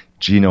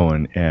Gino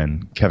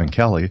and Kevin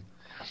Kelly.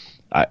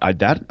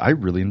 I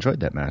really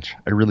enjoyed that match.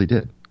 I really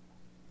did.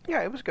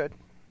 Yeah, it was good.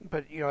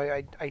 But,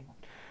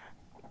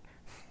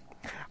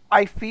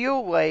 I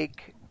feel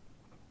like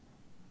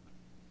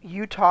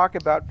you talk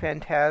about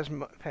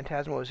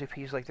Phantasmo as if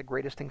he's like the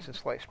greatest thing since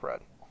sliced bread.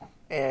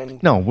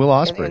 And no, Will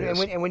Ospreay is.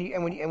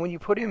 And when you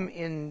put him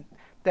in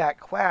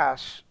that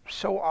class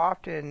so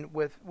often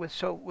with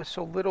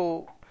so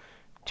little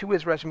to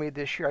his resume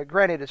this year.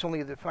 Granted, it's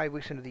only the 5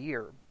 weeks into the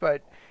year,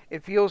 but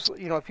it feels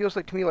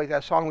like to me like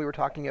that song we were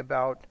talking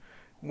about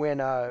when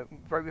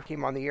right we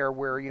came on the air,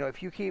 where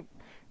if you keep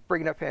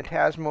bringing up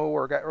Phantasmo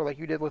or like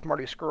you did with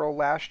Marty Scurll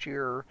last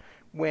year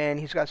when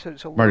he's got so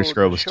Marty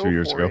little Scurll was to 2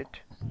 years ago.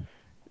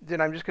 Then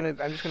I'm just gonna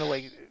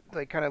like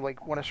kind of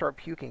like want to start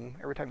puking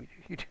every time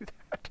you do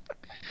that.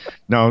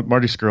 No,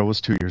 Marty Scurll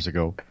was 2 years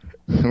ago.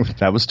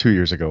 That was 2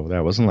 years ago.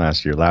 That wasn't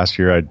last year. Last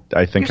year,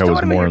 I think I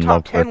was more in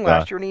love with top 10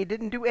 last year, and he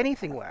didn't do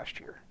anything last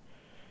year.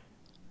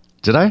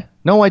 Did I?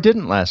 No, I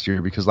didn't last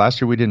year, because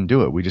last year we didn't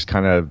do it. We just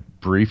kind of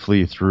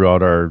briefly threw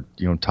out our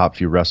top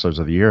few wrestlers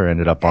of the year.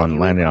 Ended up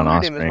landing on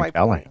Ospreay and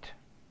Kelly.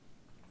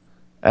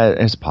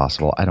 It's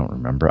possible. I don't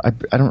remember.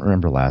 I don't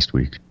remember last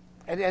week.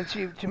 And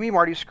to me,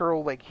 Marty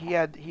Scurll, like he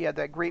had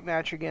that great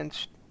match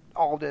against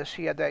Aldis.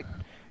 He had that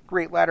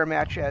great ladder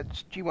match at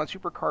G1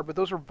 Supercard, but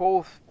those were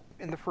both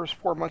in the first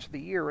 4 months of the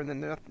year, and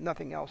then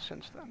nothing else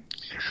since then.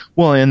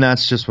 Well, and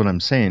that's just what I'm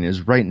saying,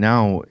 is right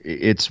now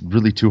it's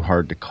really too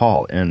hard to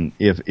call. And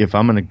if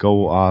I'm going to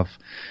go off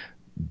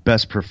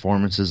best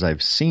performances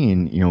I've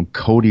seen,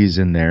 Cody's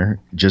in there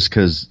just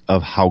because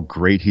of how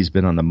great he's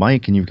been on the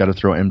mic, and you've got to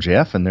throw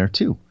MJF in there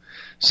too.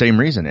 Same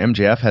reason.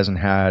 Has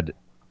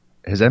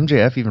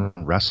MJF even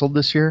wrestled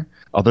this year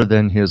other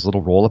than his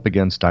little roll up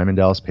against Diamond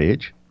Dallas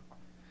Page?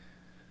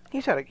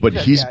 He's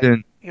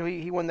been.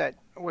 He won that.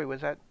 Wait,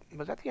 was that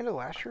the end of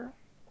last year?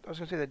 I was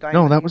going to say the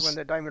Diamond. No, he won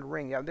the Diamond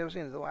Ring. Yeah, that was the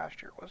end of the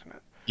last year, wasn't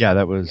it? Yeah,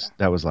 that was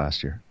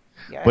last year.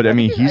 Yeah, but I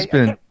mean, he's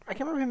been. I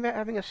can't remember him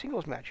having a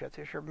singles match yet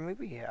this year, but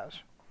maybe he has.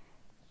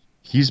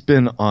 He's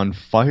been on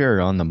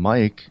fire on the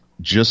mic,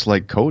 just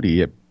like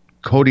Cody.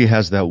 Cody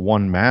has that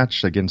one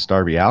match against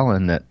Darby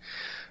Allin that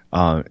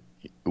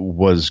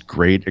was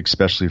great,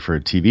 especially for a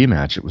TV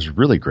match. It was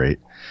really great.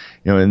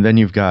 And then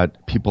you've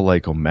got people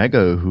like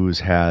Omega, who's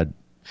had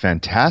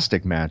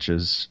fantastic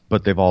matches,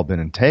 but they've all been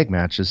in tag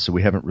matches, so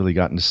we haven't really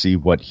gotten to see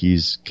what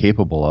he's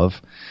capable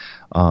of,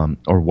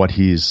 or what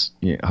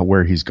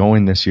where he's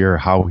going this year, or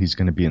how he's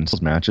going to be in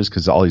those matches,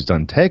 because all he's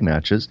done tag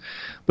matches,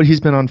 but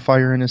he's been on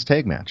fire in his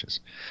tag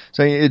matches.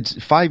 So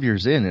it's 5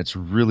 years in, it's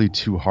really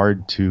too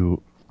hard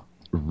to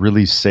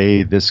really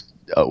say this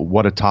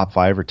what a top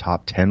 5 or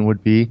top 10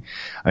 would be.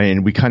 I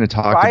mean, we kind of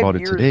talked about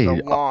it today. 5 years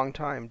is a long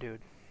time, dude.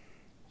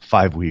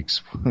 5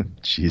 weeks.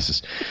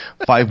 Jesus.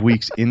 5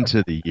 weeks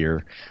into the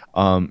year.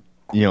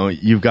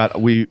 You've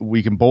got,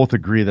 we can both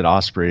agree that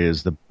Ospreay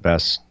is the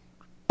best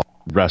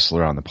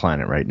wrestler on the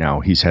planet right now.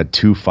 He's had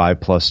 2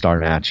 5+ star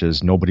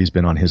matches. Nobody's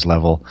been on his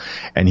level,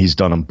 and he's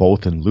done them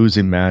both in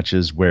losing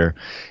matches where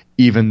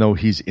even though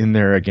he's in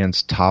there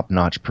against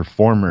top-notch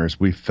performers,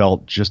 we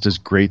felt just as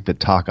great that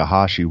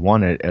Takahashi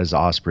won it as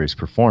Ospreay's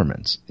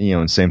performance.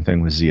 And same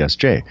thing with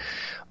ZSJ.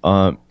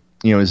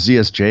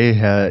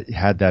 ZSJ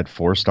had that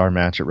 4-star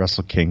match at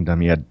Wrestle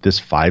Kingdom. He had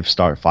this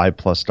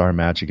 5+ star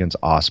match against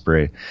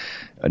Ospreay.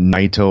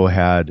 Naito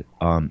had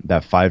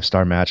that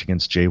 5-star match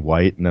against Jay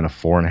White, and then a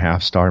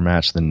 4.5-star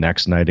match the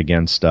next night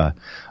against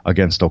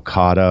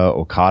Okada.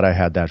 Okada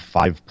had that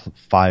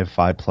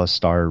 5+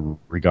 star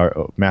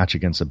match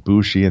against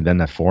Ibushi, and then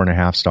that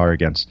 4.5-star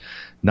against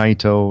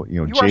Naito.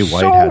 Jay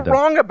White had so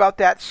wrong about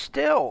that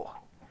still.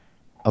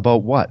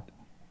 About what?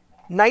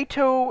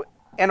 Naito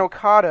and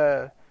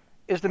Okada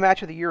is the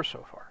match of the year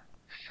so far.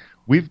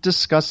 We've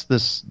discussed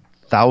this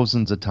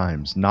thousands of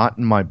times, not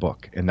in my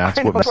book, and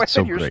that's what makes it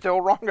so great. You're still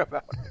wrong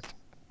about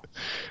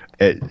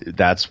it.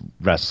 That's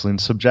wrestling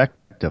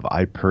subjective.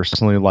 I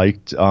personally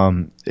liked,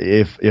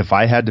 if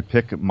I had to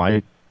pick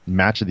my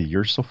match of the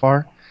year so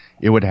far,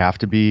 it would have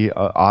to be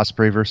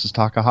Ospreay versus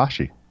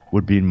Takahashi.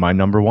 Would be my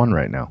number 1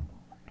 right now,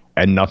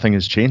 and nothing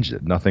has changed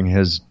it. Nothing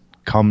has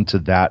come to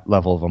that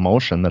level of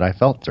emotion that I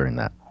felt during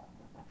that.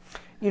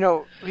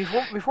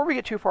 Before we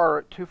get too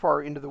far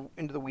into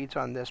the weeds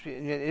on this,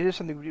 it is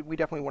something we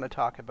definitely want to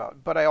talk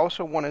about. But I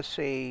also want to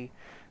say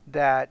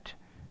that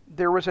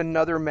there was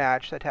another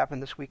match that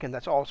happened this weekend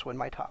that's also in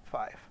my top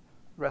 5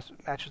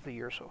 matches of the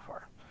year so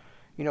far.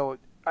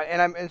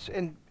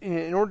 And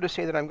in order to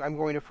say that, I'm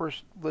going to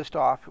first list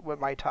off what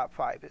my top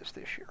 5 is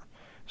this year.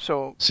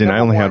 So I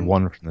only had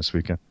one from this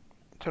weekend.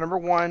 So number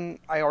 1,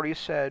 I already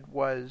said,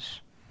 was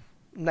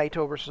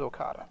Naito versus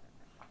Okada.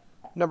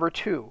 Number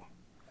 2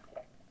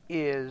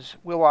 is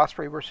Will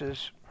Ospreay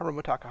versus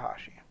Hiromu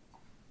Takahashi.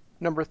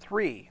 Number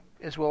 3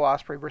 is Will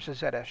Ospreay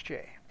versus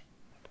ZSJ.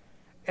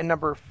 And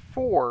number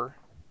 4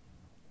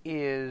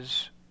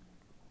 is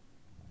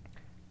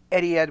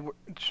Eddie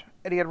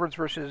Edwards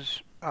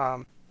versus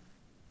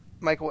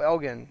Michael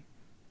Elgin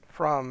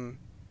from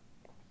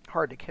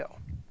Hard to Kill.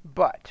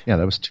 But yeah,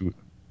 that was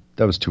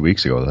 2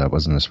 weeks ago. That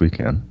wasn't this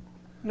weekend.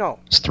 No,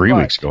 it's 3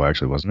 weeks ago,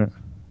 actually, wasn't it?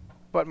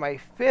 But my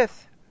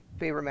 5th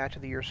favorite match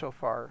of the year so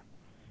far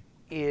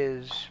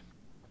is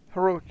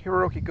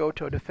Hiroki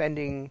Goto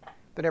defending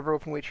the Never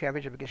Openweight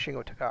Championship against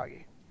Shingo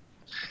Takagi.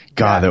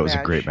 God, that was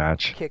a great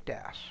match. Kicked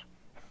ass.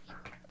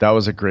 That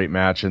was a great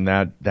match, and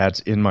that's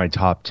in my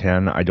top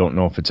 10. I don't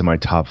know if it's in my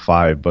top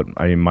 5, but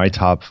my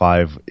top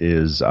 5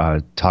 is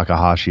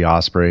Takahashi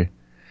Ospreay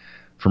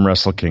from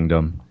Wrestle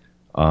Kingdom.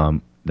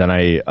 Then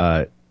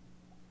I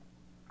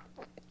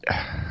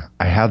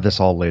had this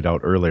all laid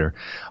out earlier.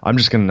 I'm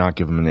just going to not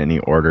give them in any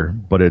order,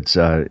 but it's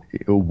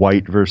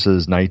White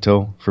versus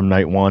Naito from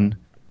night 1,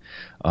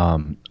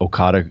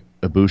 Okada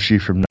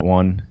Ibushi from night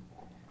 1,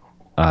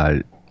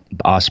 the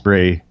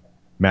Ospreay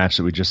match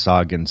that we just saw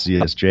against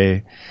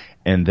ZSJ,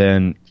 and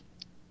then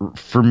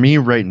for me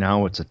right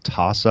now it's a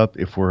toss-up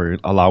if we're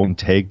allowing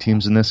tag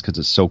teams in this because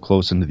it's so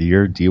close into the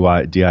year,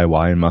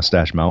 DIY and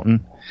Mustache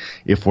Mountain.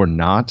 If we're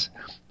not,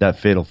 that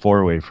Fatal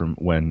 4-Way from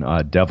when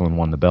Devlin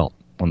won the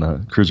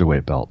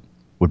Cruiserweight belt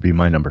would be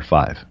my number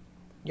 5.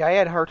 Yeah, I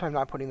had a hard time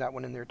not putting that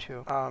one in there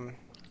too.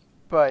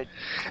 But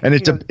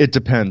it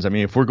depends. I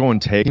mean, if we're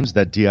going tag teams,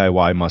 that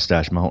DIY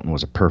Mustache Mountain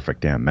was a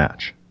perfect damn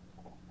match.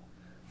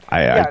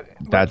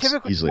 That's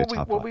easily a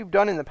top 5. What we've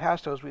done in the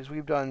past is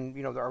we've done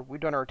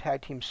our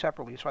tag teams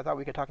separately. So I thought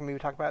we could talk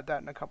about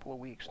that in a couple of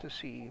weeks to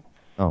see.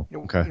 Oh,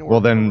 okay.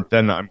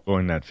 Then I'm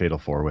going that Fatal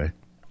 4-Way.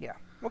 Yeah.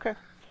 Okay.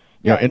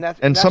 Yeah,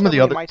 and some of the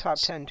other my top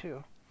 10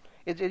 too.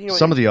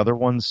 Some of the other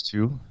ones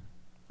too.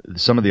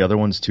 some of the other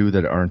ones too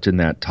that aren't in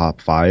that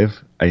top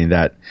 5. I mean,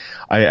 that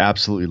I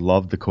absolutely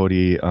loved the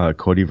Cody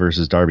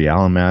versus Darby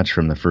Allin match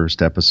from the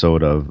first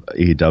episode of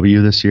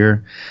AEW this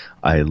year.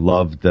 I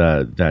loved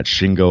that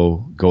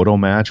Shingo Goto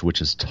match,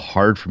 which is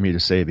hard for me to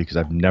say because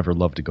I've never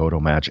loved a Goto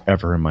match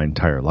ever in my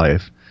entire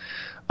life.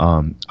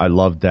 I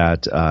loved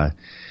that.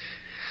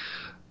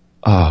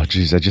 Oh,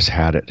 geez, I just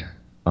had it.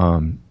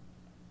 The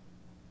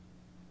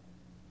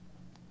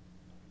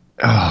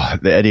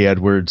Eddie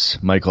Edwards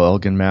Michael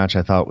Elgin match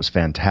I thought was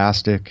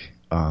fantastic.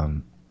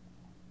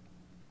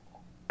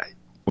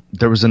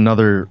 There was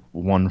another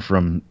one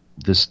from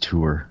this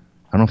tour.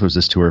 I don't know if it was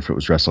this tour or if it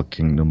was Wrestle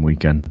Kingdom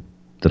weekend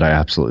that I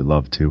absolutely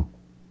loved too.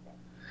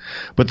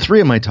 But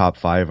 3 of my top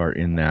 5 are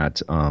in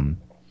that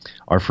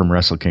are from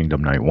Wrestle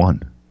Kingdom Night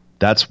 1.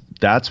 That's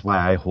why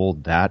I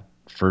hold that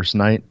first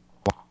night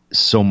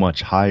so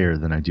much higher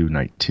than I do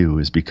night 2,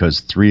 is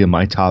because 3 of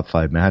my top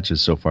 5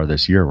 matches so far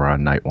this year were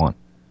on night 1.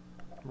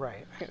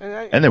 Right.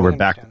 And they were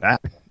back to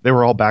back. They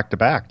were all back to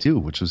back too,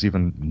 which was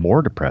even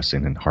more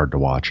depressing and hard to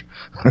watch.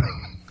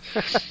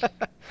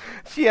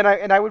 See,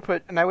 I would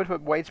put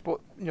White's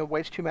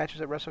 2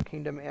 matches at Wrestle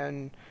Kingdom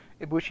and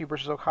Ibushi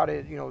versus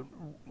Okada,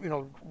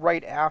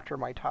 right after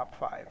my top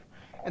 5,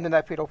 and then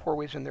that Fatal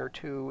 4-Way's in there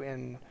too.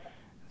 And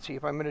let's see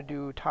if I'm going to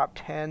do top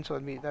 10, so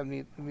that'd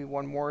be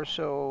one more.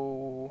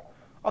 So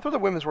I'll throw the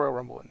Women's Royal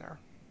Rumble in there.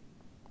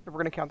 If we're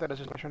going to count that as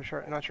a match,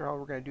 I'm not sure how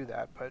we're going to do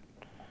that, but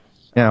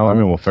yeah, well, I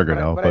mean, we'll figure it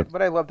out.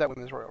 But I love that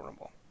Women's Royal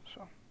Rumble.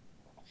 So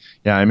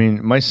yeah, I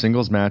mean, my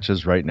singles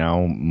matches right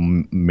now,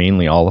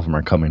 mainly all of them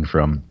are coming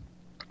from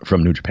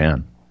New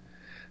Japan.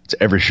 It's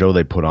every show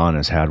they put on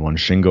has had one.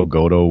 Shingo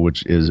Goto,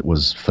 which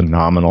was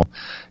phenomenal.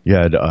 You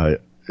had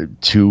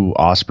 2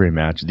 Ospreay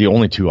matches, the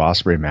only 2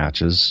 Ospreay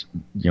matches.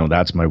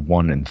 That's my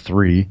 1 and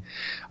 3.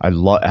 I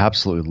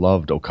absolutely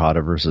loved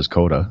Okada versus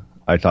Kota.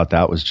 I thought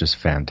that was just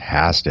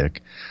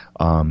fantastic.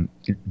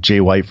 Jay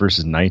White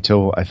versus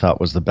Naito, I thought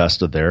was the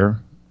best of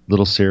their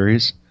little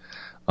series.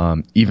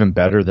 Even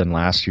better than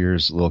last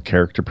year's little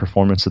character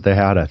performance that they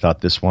had. I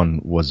thought this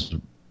one was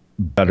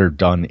better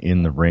done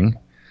in the ring.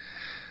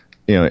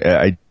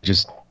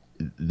 This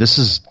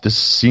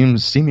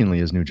seems seemingly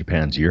is New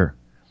Japan's year.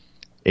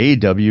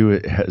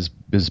 AEW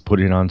is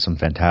putting on some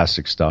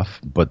fantastic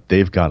stuff, but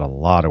they've got a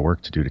lot of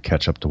work to do to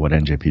catch up to what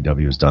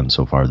NJPW has done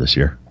so far this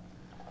year.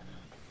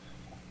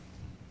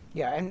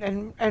 Yeah,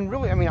 and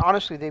really, I mean,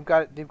 honestly, they've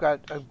got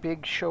a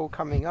big show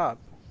coming up.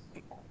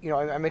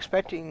 I'm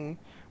expecting.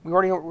 We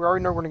already know we're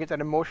going to get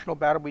that emotional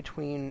battle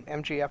between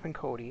MJF and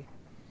Cody.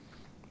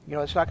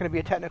 It's not going to be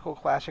a technical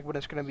classic, but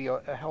it's going to be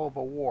a hell of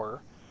a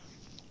war.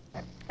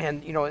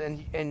 And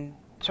and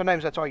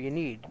sometimes that's all you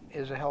need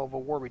is a hell of a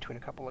war between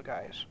a couple of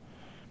guys.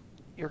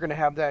 You're going to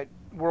have that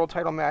world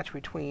title match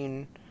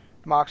between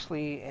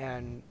Moxley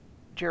and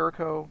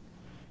Jericho.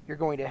 You're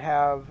going to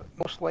have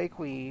most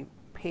likely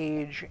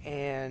Page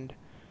and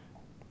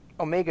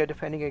Omega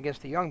defending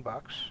against the Young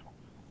Bucks.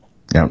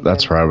 Yeah,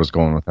 that's where I was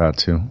going with that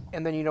too.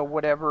 And then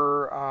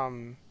whatever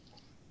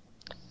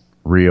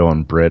Rio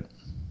and Britt.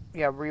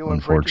 Yeah, Rio and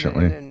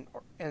unfortunately. Britt,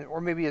 and or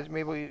maybe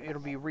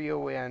it'll be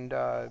Rio and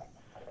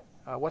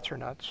what's her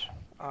nuts.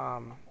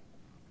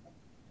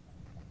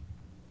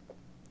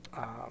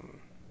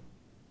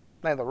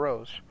 Nyla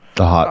Rose.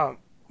 The hot.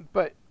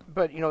 But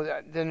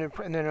then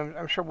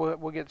I'm sure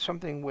we'll get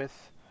something with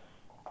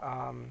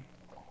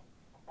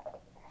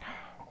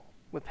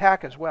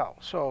Pac as well.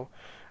 So,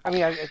 I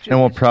mean,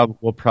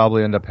 we'll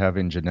probably end up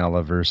having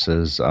Janela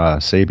versus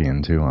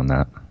Sabian too on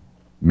that.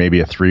 Maybe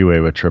a 3-way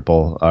with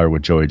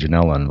with Joey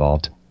Janela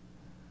involved.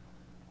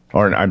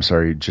 Or I'm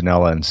sorry,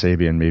 Janela and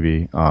Sabian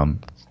maybe.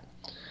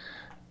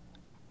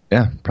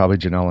 Yeah, probably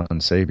Janela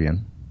and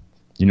Sabian.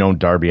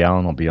 Darby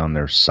Allin will be on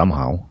there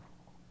somehow.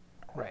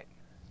 Right.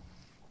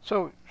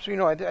 So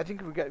I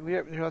think that's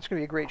going to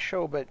be a great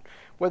show. But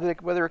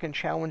whether it can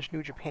challenge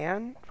New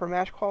Japan for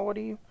match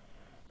quality,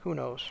 who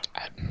knows?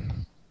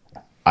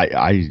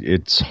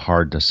 It's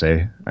hard to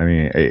say. I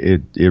mean,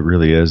 it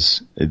really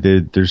is.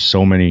 There's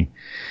so many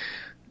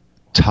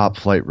top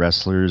flight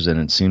wrestlers, and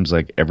it seems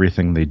like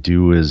everything they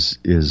do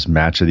is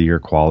match of the year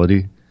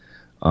quality.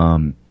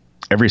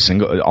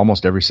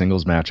 Almost every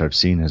singles match I've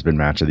seen has been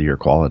match of the year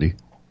quality.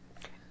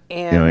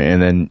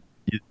 And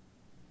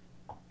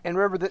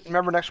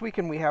remember next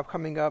weekend we have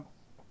coming up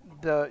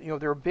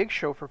their big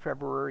show for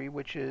February,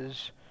 which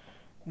is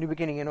New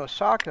Beginning in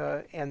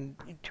Osaka, and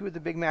 2 of the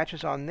big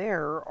matches on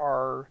there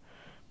are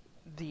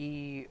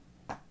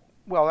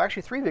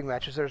actually 3 big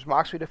matches. There's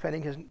Moxley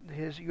defending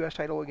his U.S.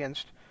 title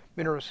against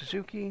Minoru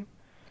Suzuki.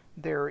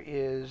 There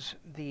is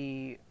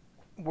the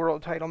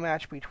world title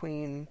match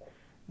between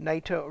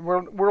Naito,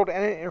 world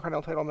and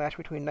Intercontinental title match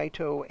between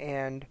Naito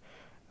and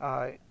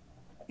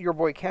your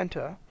boy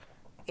Kenta,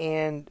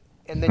 and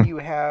then you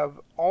have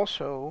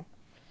also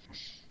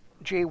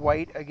Jay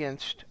White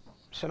against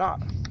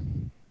Sanada.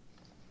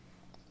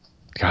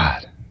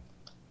 God,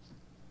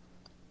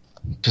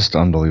 just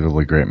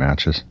unbelievably great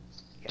matches.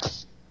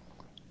 Yes.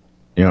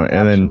 And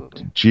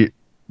Absolutely. Then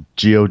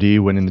God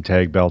winning the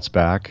tag belts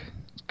back,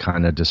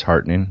 kind of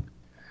disheartening.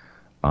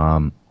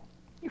 You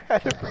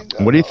had to bring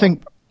that What do you up.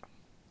 think?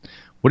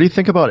 What do you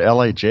think about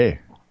LIJ?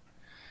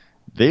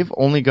 They've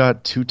only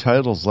got 2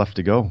 titles left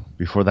to go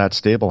before that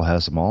stable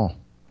has them all.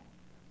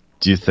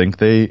 Do you think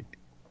they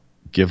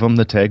give them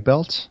the tag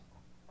belts,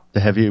 the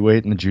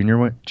heavyweight and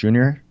the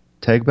junior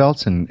tag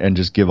belts, and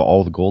just give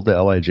all the gold to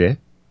LIJ?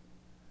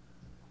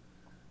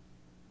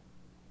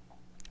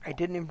 I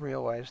didn't even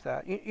realize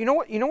that. You know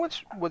what? You know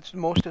what's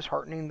most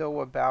disheartening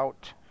though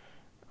about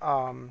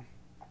God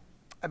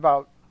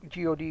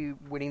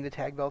winning the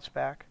tag belts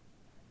back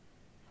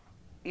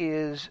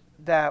is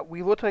that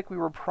we looked like we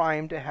were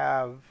primed to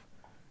have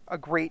a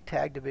great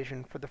tag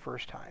division for the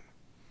first time.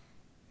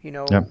 You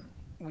know, Yep.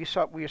 we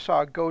saw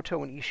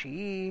Goto and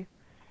Ishii.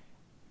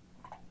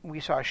 We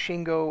saw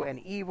Shingo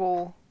and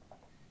Evil.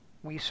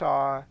 We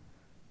saw,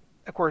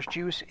 of course,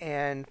 Juice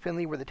and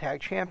Finlay were the tag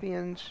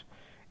champions.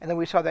 And then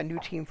we saw that new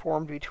team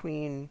formed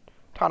between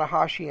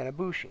Tanahashi and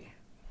Ibushi.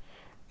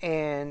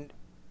 And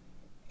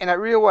I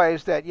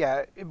realized that,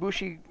 yeah,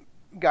 Ibushi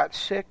got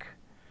sick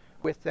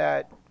with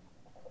that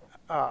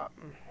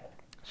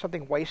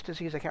something Weiss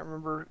disease. I can't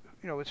remember.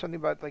 You know, it's something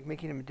about like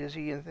making him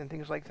dizzy and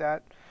things like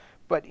that.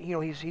 But you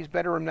know, he's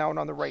better now and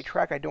on the right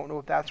track. I don't know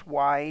if that's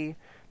why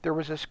there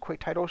was this quick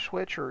title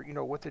switch, or you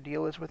know what the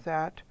deal is with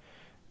that.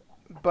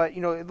 But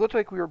you know, it looked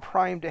like we were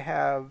primed to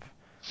have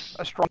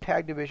a strong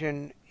tag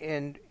division,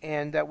 and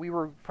that we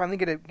were finally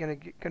gonna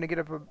get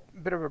a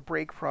bit of a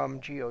break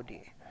from God.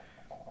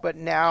 But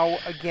now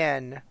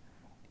again,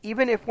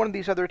 even if one of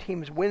these other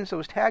teams wins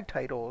those tag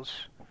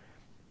titles,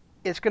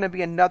 it's going to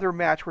be another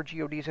match where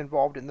God is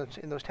involved in a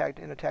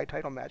tag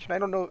title match. And I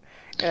don't know,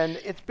 and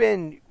it's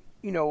been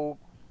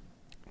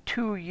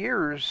 2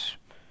 years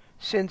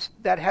since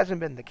that hasn't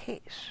been the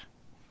case.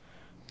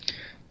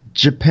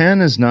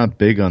 Japan is not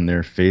big on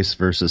their face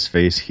versus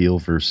face, heel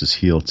versus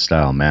heel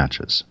style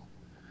matches.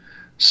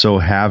 So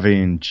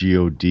having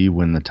God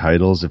win the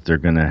titles, if they're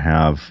going to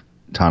have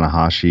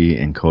Tanahashi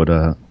and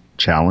Kota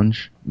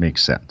challenge,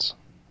 makes sense.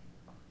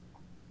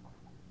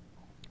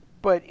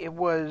 But it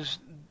was.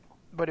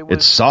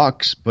 It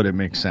sucks, but it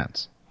makes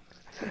sense.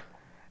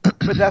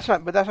 But that's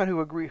not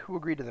who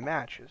agreed to the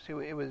matches.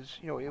 It was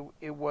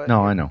it was.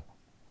 No, I know.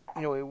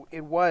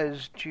 It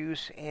was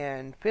Juice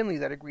and Finlay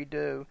that agreed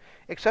to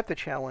accept the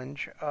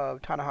challenge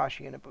of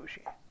Tanahashi and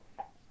Ibushi.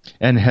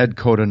 And had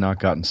Kota not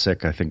gotten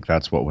sick, I think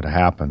that's what would have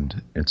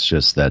happened. It's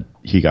just that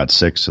he got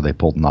sick, so they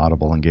pulled an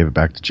audible and gave it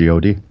back to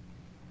God.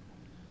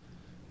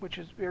 Which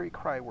is very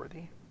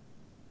cry-worthy.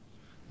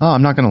 Oh,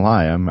 I'm not going to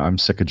lie. I'm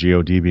sick of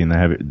God being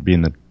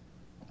the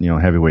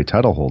heavyweight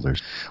title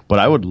holders. But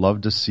I would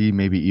love to see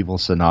maybe Evil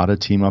Sonata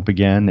team up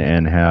again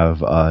and have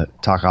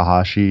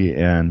Takahashi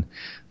and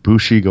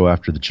Bushi go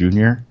after the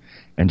junior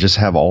and just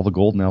have all the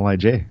gold in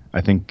LIJ.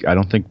 I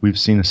don't think we've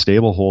seen a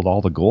stable hold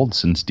all the gold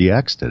since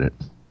DX did it.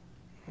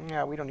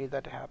 Yeah, we don't need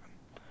that to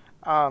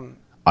happen.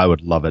 I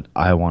would love it.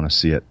 I want to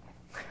see it.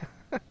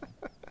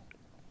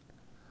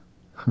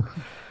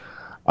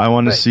 I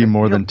want to see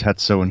more than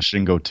Tetsuo and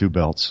Shingo 2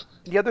 belts.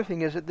 The other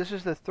thing is that this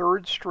is the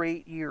 3rd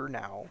straight year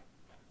now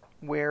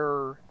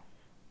where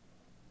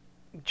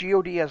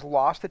God has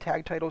lost the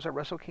tag titles at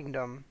Wrestle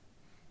Kingdom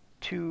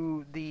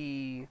to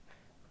the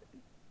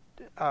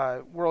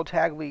World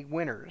Tag League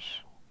winners,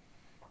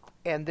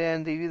 and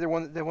then they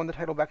won the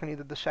title back on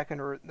either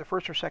the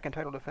first or second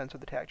title defense of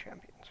the tag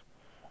champions.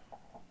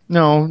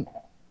 No,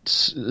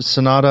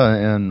 Sonata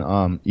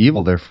and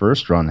Evil, their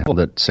first run held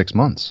at 6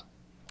 months.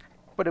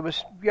 But it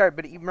was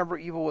But remember,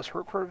 Evil was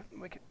hurt for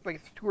like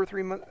 2 or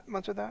 3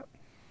 months of that.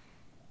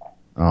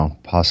 Oh,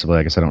 possibly.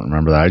 I guess I don't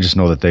remember that. I just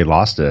know that they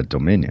lost it at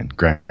Dominion,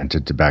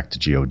 granted back to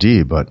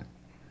God, but...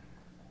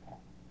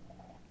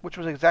 Which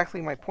was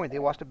exactly my point. They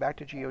lost it back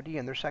to God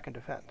in their second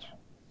defense.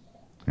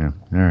 Yeah,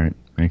 all right.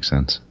 Makes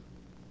sense.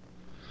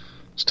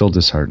 Still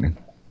disheartening.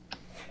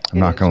 I'm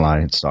not going to lie,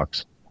 it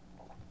sucks.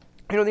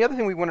 The other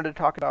thing we wanted to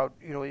talk about,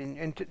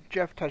 and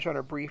Jeff touched on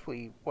it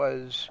briefly,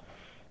 was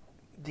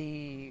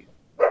Not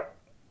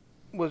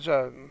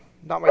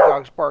My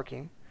Dog's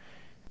Barking.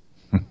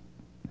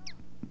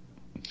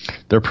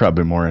 They're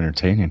probably more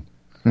entertaining.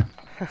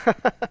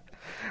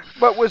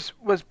 But was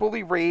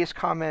Bully Ray's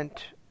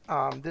comment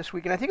this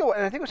week, and I think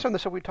some of the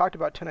stuff we talked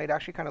about tonight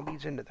actually kind of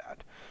leads into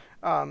that.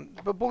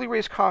 But Bully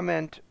Ray's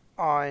comment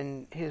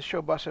on his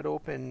show Busted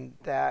Open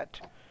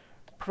that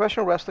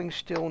professional wrestling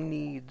still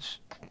needs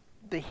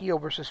the heel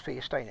versus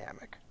face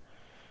dynamic.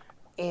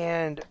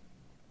 And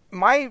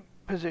my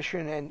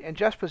position and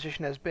Jeff's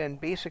position has been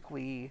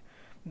basically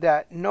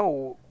that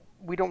no,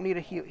 we don't need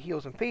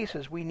heels and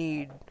faces. We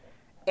need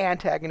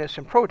antagonists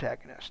and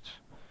protagonists.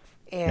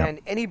 And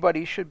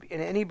anybody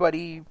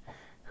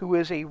who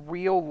is a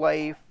real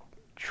life,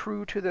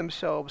 true to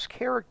themselves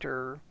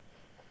character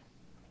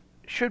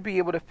should be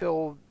able to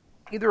fill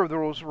either of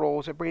those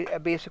roles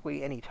at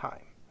basically any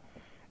time.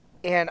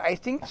 And I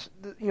think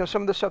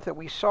some of the stuff that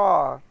we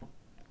saw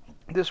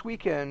this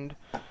weekend,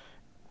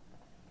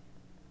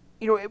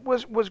 it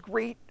was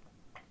great,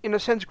 in a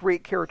sense,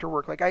 great character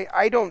work. Like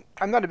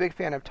I'm not a big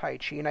fan of Tai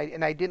Chi,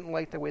 and I didn't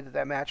like the way that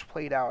mmatch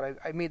played out.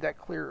 I made that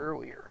clear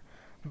earlier.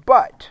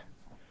 But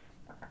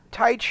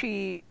Tai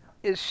Chi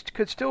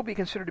could still be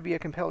considered to be a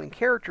compelling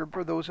character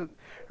for those who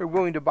are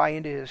willing to buy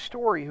into his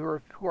story, who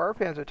are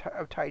fans of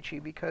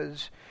Taichi,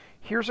 because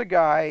here's a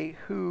guy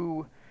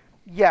who,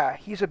 yeah,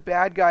 he's a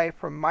bad guy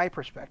from my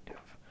perspective.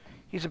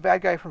 He's a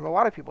bad guy from a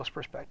lot of people's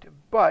perspective,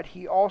 but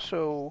he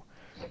also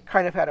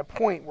kind of had a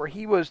point where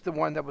he was the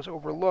one that was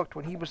overlooked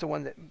when he was the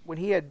one that when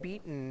he had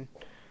beaten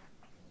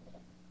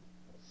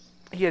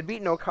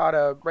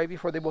Okada right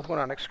before they both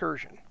went on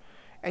excursion.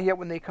 And yet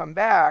when they come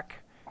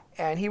back,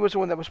 and he was the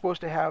one that was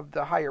supposed to have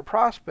the higher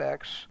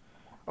prospects,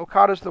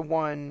 Okada's the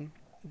one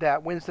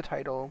that wins the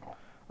title.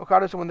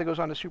 Okada's the one that goes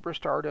on to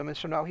superstardom, and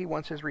so now he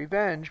wants his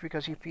revenge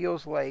because he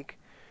feels like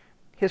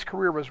his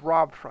career was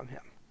robbed from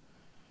him.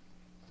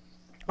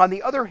 On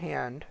the other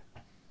hand,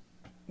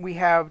 we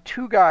have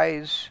two other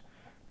guys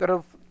that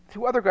are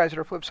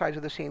flip sides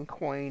of the same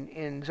coin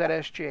in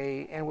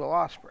ZSJ and Will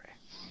Ospreay.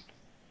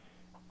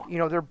 You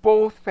know, they're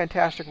both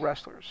fantastic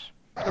wrestlers.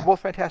 They're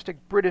both fantastic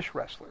British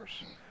wrestlers.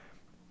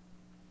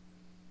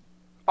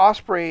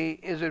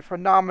 Ospreay is a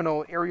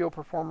phenomenal aerial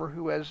performer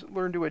who has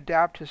learned to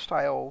adapt his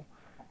style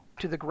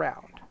to the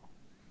ground.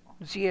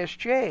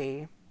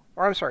 ZSJ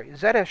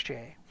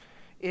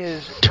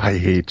is... I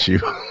hate you.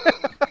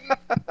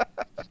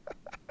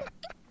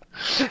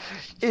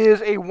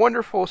 is a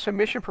wonderful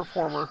submission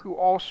performer who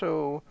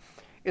also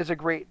is a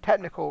great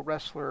technical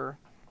wrestler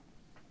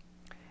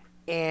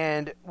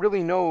and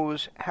really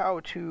knows how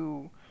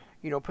to,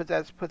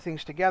 put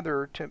things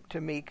together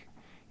to make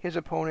his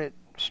opponent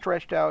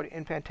stretched out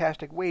in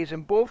fantastic ways.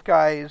 And both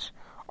guys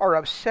are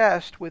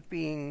obsessed with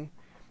being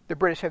the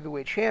British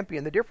heavyweight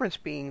champion. The difference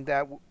being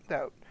that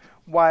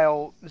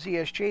while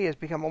ZSJ has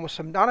become almost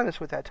synonymous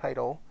with that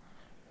title,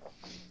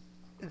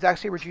 Zack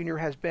Sabre Jr.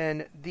 has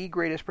been the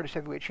greatest British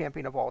heavyweight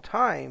champion of all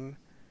time.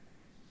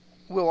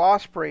 Will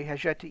Ospreay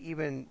has yet to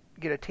even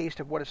get a taste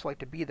of what it's like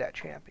to be that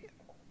champion.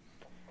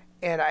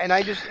 And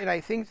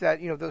I think that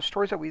those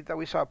stories that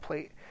we saw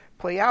play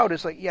out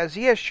is like, yeah,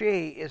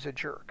 ZSJ is a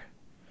jerk,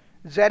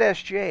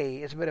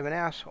 ZSJ is a bit of an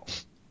asshole,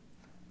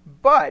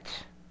 but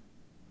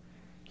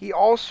he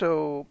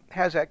also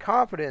has that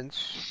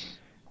confidence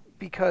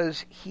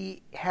because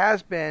he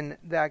has been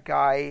that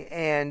guy,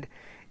 and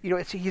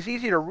he's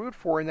easy to root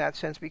for in that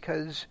sense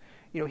because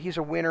he's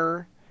a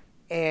winner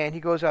and he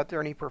goes out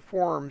there and he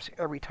performs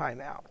every time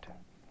out.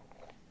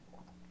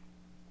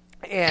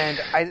 And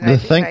I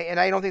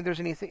don't think there's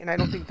anything, and I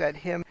don't think that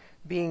him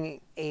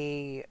being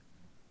a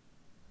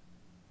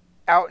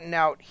out and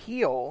out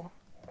heel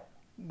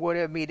would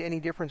have made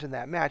any difference in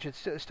that match.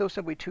 It's still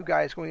simply two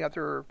guys going out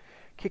there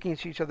kicking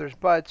each other's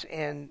butts,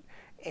 and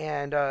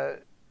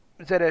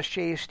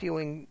ZSJ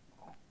stealing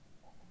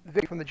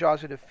victory from the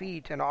jaws of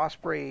defeat, and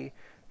Ospreay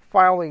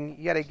filing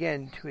yet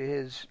again to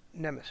his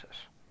nemesis.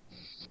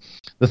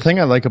 The thing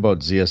I like about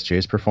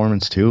ZSJ's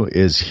performance too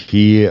is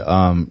he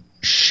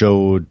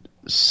showed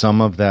some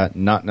of that,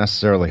 not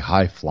necessarily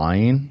high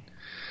flying,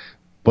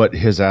 but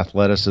his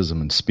athleticism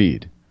and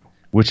speed,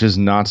 which is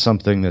not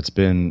something that's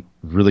been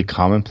really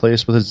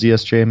commonplace with a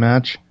ZSJ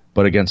match.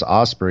 But against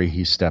Ospreay,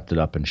 he stepped it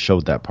up and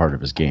showed that part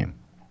of his game,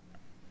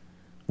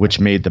 which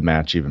made the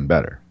match even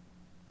better.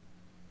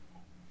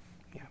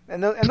 Yeah,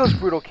 and those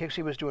brutal kicks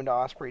he was doing to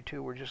Ospreay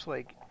too were just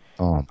like,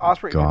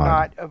 Ospreay could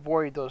not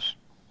avoid those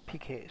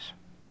PKs.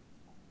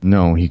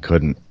 No, he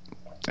couldn't,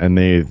 and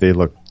they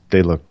look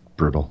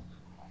brutal.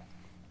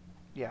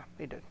 Yeah,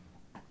 they did.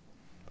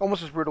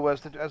 Almost as brutal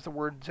as the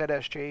word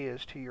ZSJ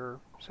is to your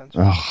sense.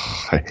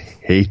 Oh, I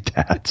hate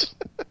that.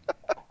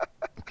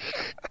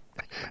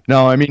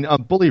 No, I mean,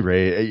 Bully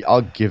Ray,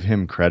 I'll give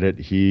him credit.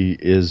 He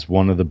is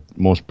one of the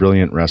most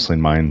brilliant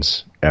wrestling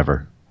minds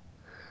ever.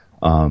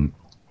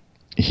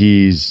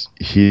 He's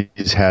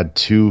had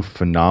two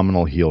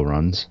phenomenal heel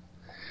runs.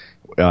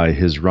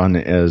 His run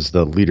as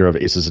the leader of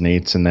Aces and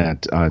Eights in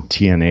that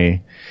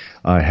TNA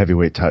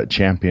heavyweight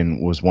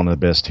champion was one of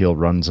the best heel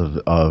runs of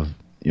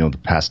the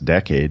past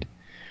decade.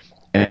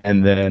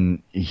 And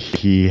then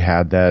he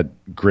had that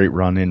great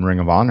run in Ring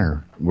of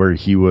Honor where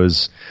he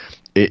was.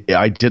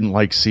 I didn't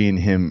like seeing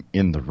him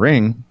in the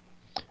ring,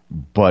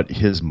 but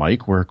his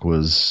mic work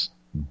was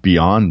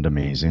beyond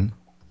amazing.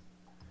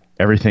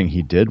 Everything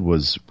he did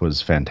was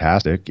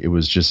fantastic. He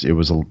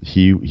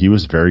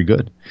was very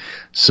good.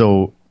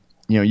 So,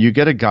 you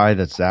get a guy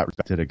that's that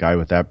respected, a guy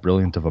with that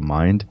brilliant of a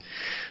mind,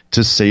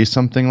 to say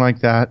something like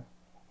that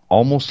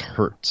almost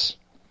hurts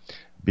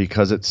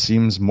because it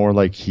seems more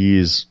like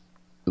he's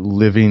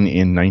living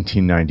in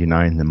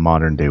 1999 than the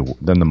modern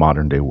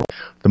day world.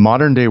 The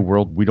modern day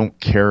world, we don't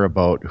care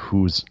about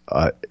who's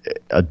a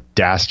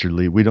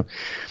dastardly.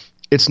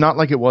 It's not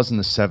like it was in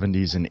the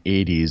 70s and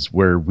 80s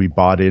where we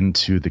bought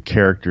into the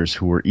characters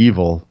who were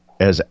evil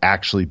as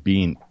actually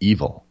being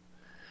evil.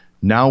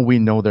 Now we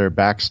know their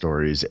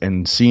backstories,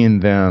 and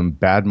seeing them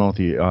badmouth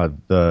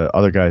the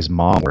other guy's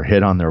mom or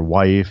hit on their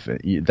wife,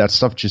 that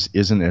stuff just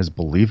isn't as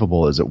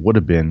believable as it would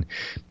have been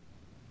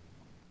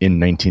in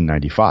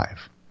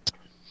 1995.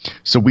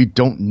 So we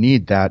don't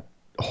need that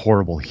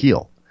horrible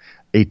heel.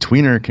 a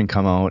tweener can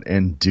come out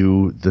and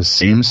do the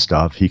same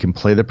stuff. He can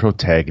play the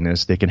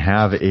protagonist. They can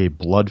have a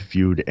blood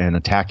feud and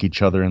attack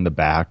each other in the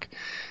back,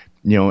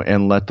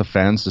 and let the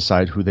fans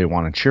decide who they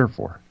want to cheer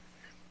for.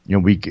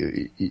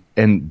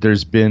 And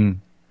there's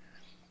been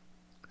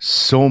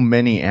so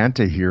many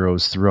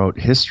anti-heroes throughout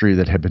history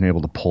that have been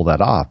able to pull that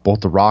off.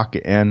 Both The Rock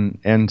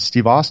and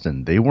Steve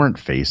Austin, they weren't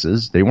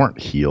faces, they weren't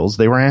heels,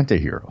 they were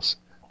anti-heroes.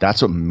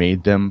 That's what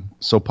made them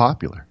so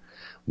popular,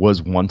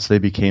 was once they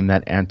became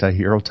that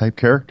anti-hero type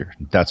character.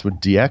 That's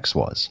what DX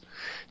was.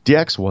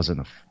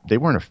 DX they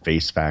weren't a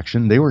face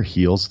faction, they were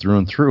heels through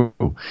and through.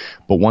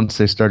 But once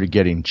they started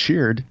getting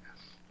cheered,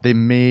 they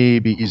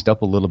maybe eased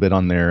up a little bit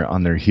on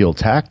their heel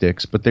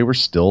tactics, but they were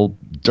still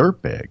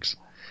dirtbags.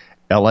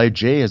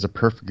 LIJ is a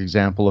perfect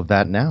example of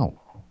that now.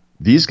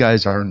 These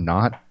guys are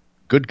not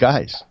good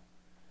guys,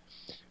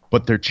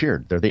 but they're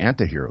cheered. They're the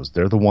anti-heroes.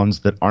 They're the ones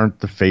that aren't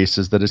the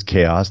faces that is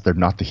Chaos. They're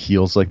not the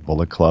heels like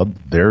Bullet Club.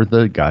 They're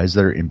the guys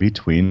that are in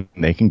between.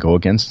 And they can go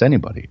against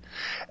anybody.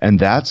 And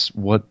that's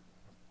what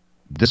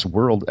this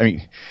world,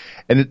 and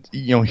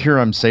here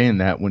I'm saying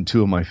that when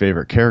two of my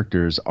favorite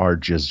characters are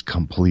just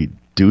complete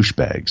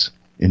douchebags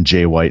in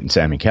Jay White and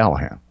Sami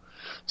Callihan.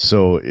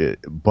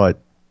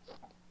 But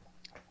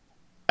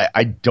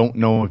I don't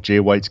know if Jay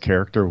White's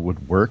character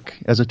would work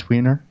as a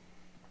tweener.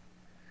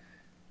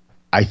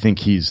 I think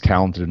he's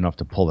talented enough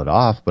to pull it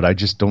off, but I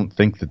just don't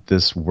think that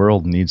this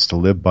world needs to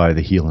live by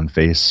the heel and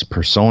face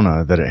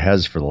persona that it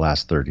has for the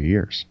last 30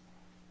 years.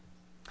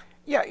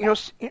 Yeah,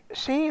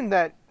 saying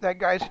that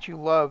guys that you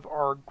love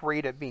are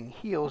great at being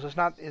heels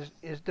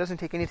doesn't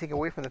take anything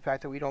away from the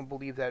fact that we don't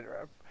believe that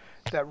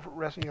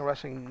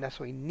wrestling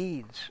necessarily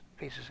needs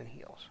faces and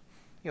heels.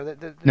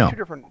 There's two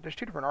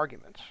different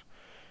arguments.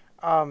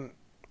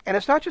 And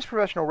it's not just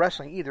professional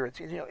wrestling either.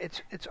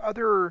 It's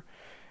other.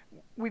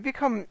 We've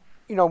become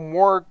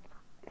more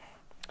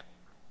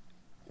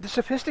the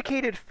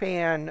sophisticated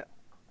fan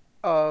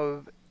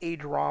of a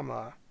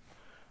drama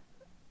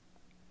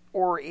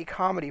or a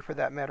comedy, for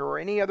that matter, or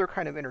any other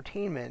kind of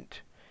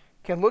entertainment,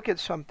 can look at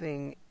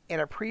something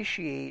and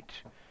appreciate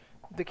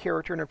the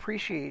character and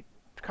appreciate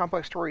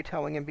complex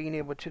storytelling and being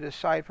able to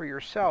decide for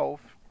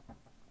yourself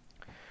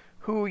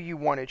who you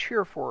want to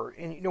cheer for.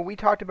 And we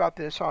talked about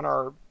this on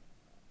our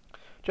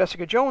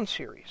Jessica Jones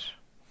series.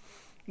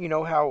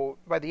 How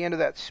by the end of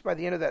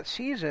that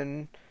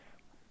season,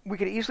 we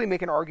could easily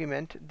make an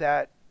argument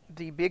that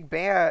the big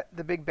bad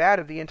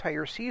of the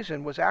entire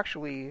season was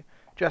actually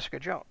Jessica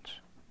Jones.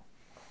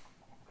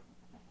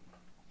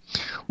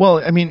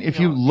 Well, I mean, if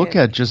you look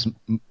at just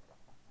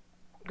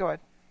go ahead.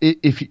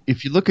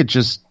 If you look at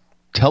just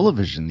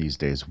television these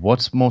days,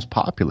 what's most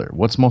popular?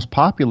 What's most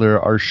popular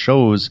are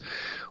shows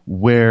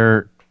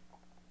where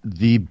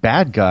the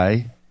bad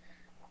guy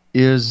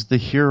is the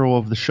hero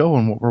of the show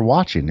and what we're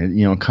watching.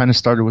 It kind of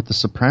started with The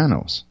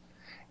Sopranos,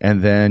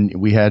 and then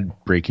we had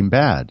Breaking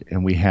Bad,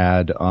 and we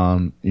had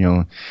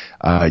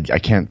I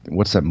can't,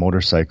 what's that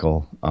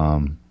motorcycle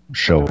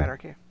show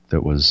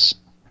that was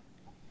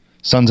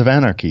Sons of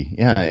Anarchy,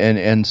 yeah,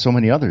 and so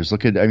many others.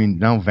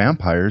 Now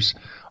vampires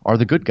are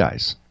the good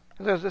guys.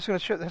 That's going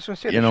to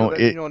say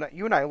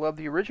you and I love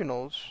the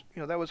originals.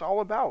 That was all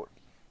about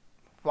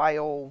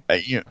vile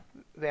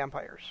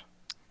vampires.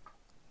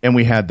 And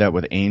we had that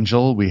with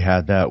Angel. We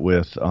had that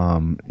with,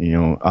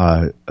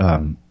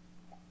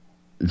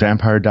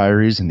 Vampire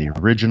Diaries and the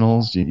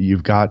originals.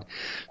 You've got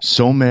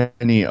so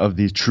many of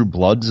these True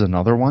Blood's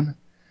another one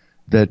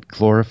that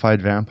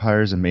glorified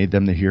vampires and made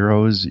them the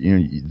heroes.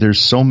 There's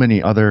so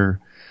many other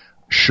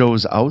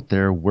shows out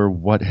there where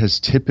what has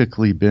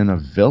typically been a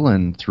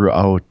villain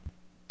throughout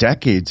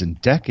decades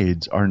and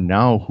decades are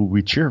now who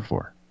we cheer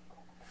for.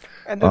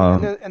 And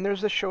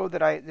there's the show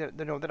that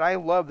I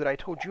love that I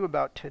told you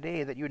about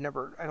today that you had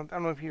never. I don't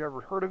know if you've ever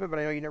heard of it, but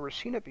I know you've never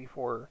seen it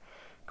before.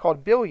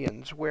 Called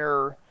Billions,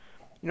 where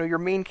your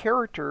main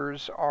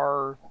characters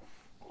are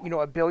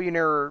a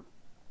billionaire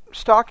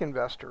stock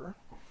investor,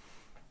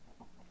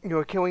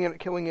 killing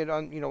it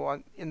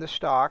on in the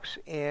stocks,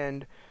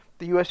 and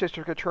the U.S.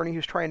 District Attorney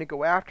who's trying to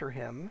go after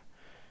him,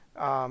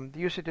 the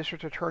U.S.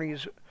 District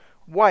Attorney's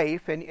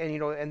wife,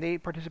 and they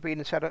participate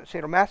in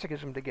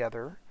sadomasochism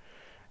together.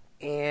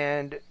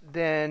 And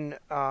then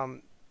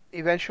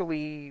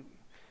eventually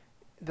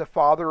the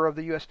father of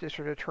the U.S.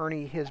 District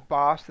Attorney, his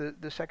boss,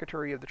 the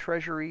Secretary of the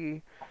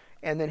Treasury,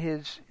 and then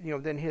his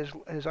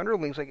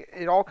underlings,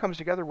 it all comes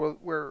together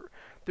where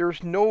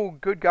there's no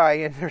good guy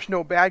and there's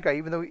no bad guy,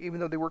 even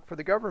though they work for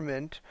the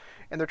government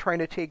and they're trying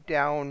to take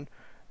down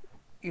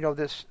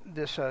this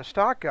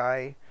stock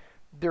guy.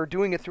 They're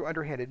doing it through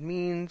underhanded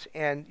means,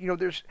 and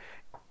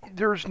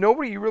there's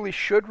nobody you really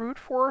should root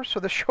for, so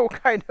the show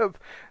kind of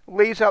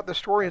lays out the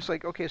story. It's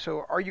like, okay,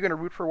 so are you going to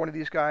root for one of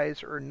these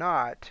guys or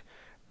not?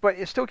 But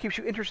it still keeps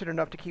you interested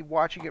enough to keep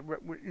watching it,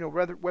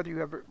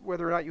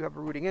 whether or not you have a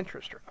rooting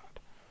interest or not.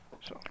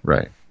 So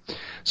right.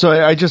 So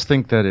I just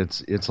think that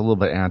it's a little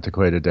bit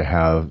antiquated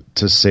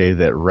to say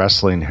that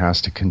wrestling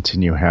has to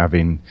continue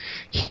having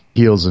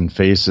heels and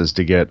faces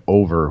to get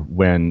over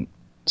when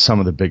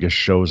some of the biggest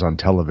shows on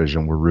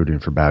television were rooting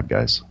for bad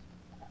guys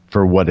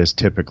for what has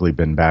typically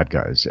been bad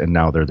guys, and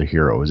now they're the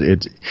heroes.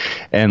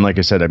 And like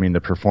I said, I mean, the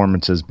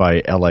performances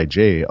by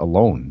LIJ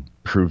alone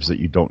proves that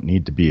you don't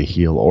need to be a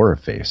heel or a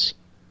face.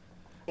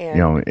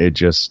 And, it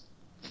just...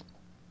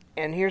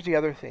 And here's the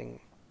other thing.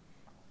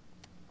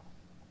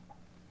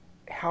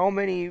 How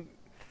many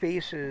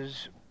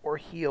faces or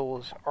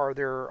heels are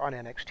there on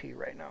NXT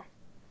right now?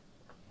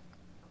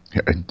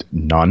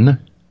 None.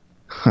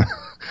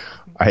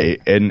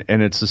 And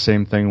it's the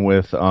same thing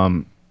with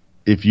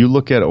if you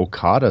look at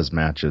Okada's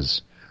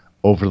matches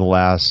over the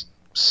last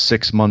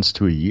 6 months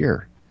to a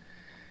year,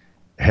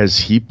 has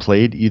he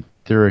played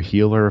either a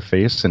heel or a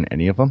face in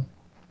any of them?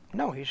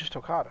 No, he's just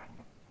Okada.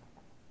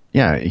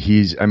 Yeah,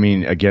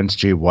 against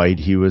Jay White,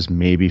 he was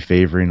maybe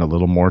favoring a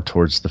little more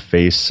towards the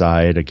face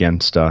side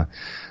against,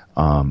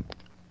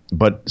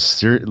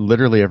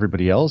 literally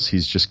everybody else,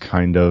 he's just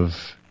kind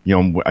of,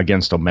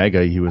 against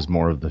Omega, he was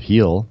more of the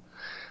heel,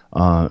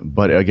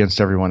 but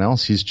against everyone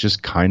else, he's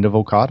just kind of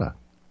Okada.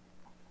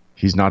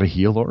 He's not a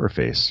heel or a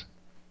face.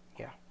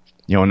 Yeah.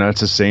 And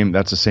that's the same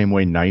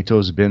way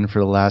Naito's been for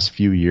the last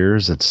few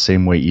years. It's the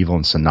same way Evil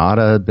and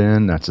Sonata have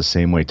been. That's the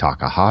same way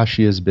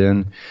Takahashi has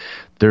been.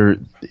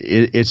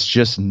 It's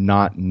just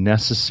not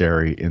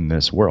necessary in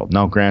this world.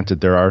 Now,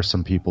 granted, there are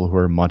some people who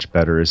are much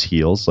better as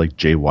heels, like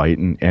Jay White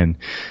and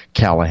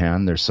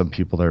Callahan. There's some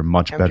people that are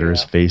much better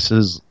as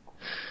faces,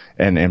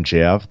 and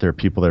MJF. There are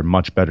people that are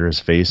much better as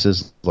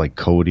faces, like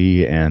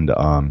Cody and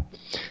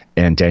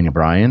Daniel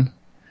Bryan.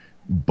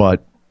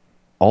 But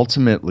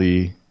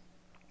ultimately,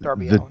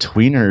 Darby the Allin.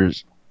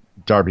 tweeners...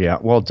 Darby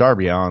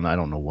Allin, I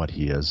don't know what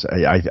he is.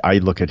 I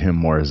look at him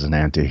more as an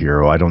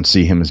anti-hero. I don't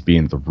see him as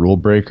being the rule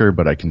breaker,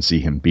 but I can see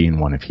him being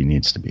one if he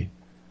needs to be.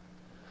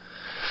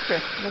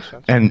 Okay, makes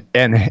sense.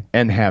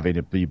 And having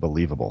it be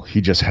believable. He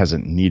just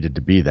hasn't needed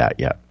to be that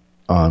yet.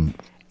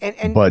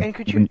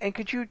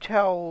 Could you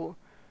tell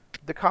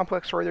the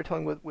complex story they're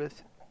telling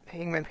with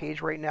Hangman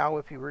Page right now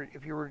if you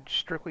were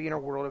strictly in a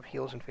world of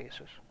heels and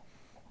faces?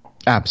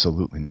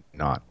 Absolutely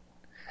not.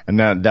 And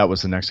that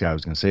was the next guy I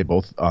was going to say.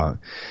 Both,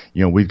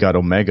 we've got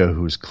Omega,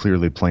 who's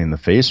clearly playing the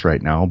face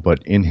right now,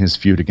 but in his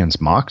feud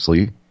against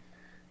Moxley,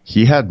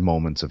 he had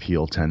moments of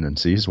heel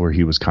tendencies where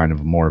he was kind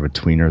of more of a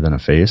tweener than a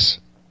face.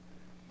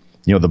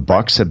 The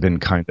Bucks have been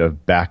kind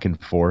of back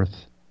and forth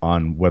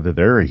on whether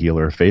they're a heel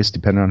or a face,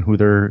 depending on who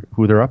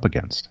they're up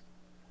against.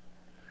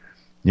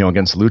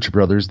 Against Lucha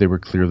Brothers, they were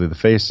clearly the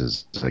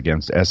faces.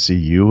 Against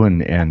SCU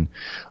and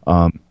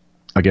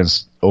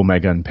against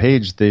Omega and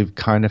Page, they've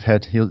kind of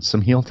had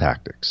some heel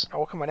tactics.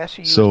 Oh, come on.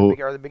 SCU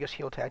are the biggest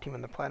heel tag team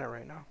on the planet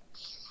right now.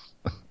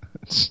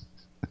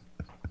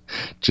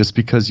 Just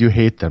because you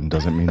hate them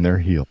doesn't mean they're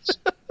heels.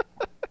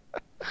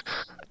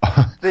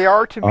 They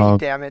are to me,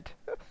 damn it.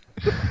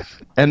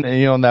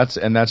 And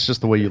that's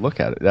just the way you look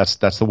at it.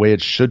 That's the way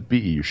it should be.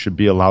 You should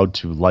be allowed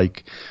to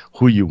like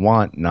who you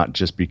want, not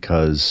just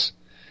because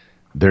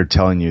they're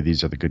telling you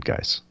these are the good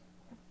guys.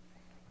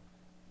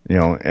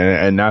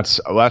 And that's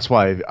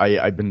why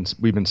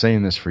we've been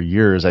saying this for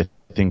years. I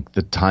think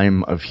the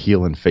time of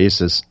heel and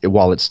faces,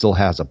 while it still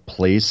has a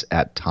place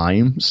at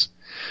times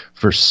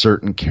for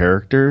certain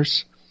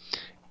characters,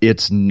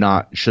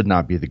 should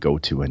not be the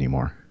go-to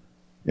anymore.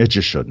 It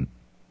just shouldn't.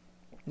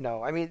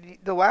 No, I mean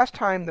the last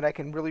time that I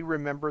can really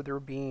remember there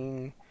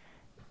being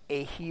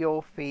a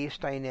heel face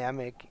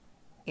dynamic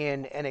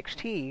in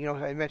NXT,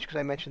 because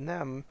I mentioned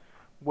them,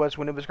 was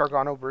when it was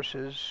Gargano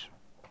versus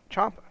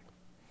Ciampa.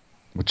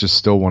 Which is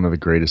still one of the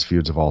greatest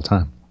feuds of all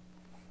time.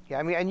 Yeah,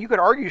 I mean, and you could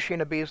argue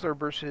Shayna Baszler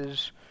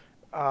versus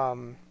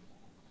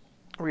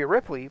Rhea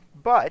Ripley,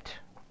 but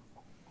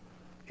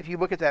if you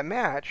look at that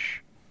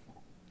match,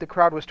 the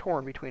crowd was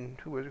torn between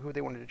who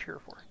they wanted to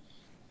cheer for.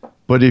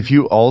 But if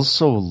you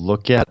also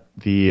look at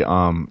the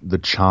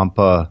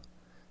Ciampa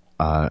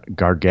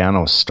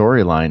Gargano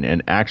storyline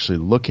and actually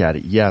look at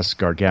it, yes,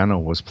 Gargano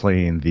was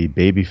playing the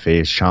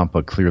babyface,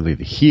 Ciampa clearly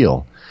the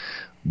heel,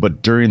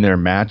 but during their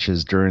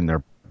matches, during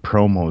their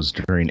promos,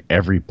 during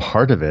every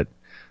part of it,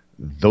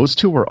 those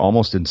two were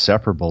almost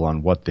inseparable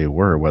on what they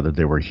were, whether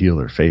they were heel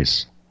or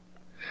face.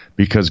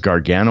 Because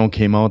Gargano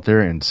came out there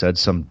and said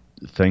some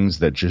things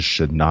that just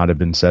should not have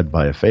been said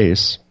by a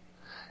face,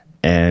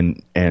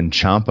 and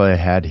Ciampa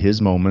had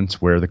his moments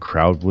where the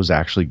crowd was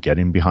actually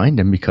getting behind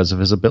him because of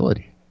his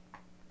ability.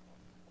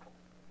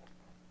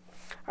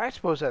 I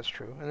suppose that's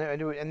true, and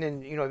then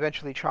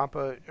eventually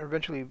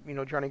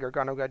Johnny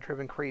Gargano got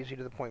driven crazy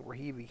to the point where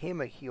he became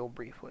a heel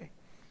briefly.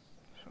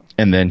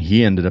 And then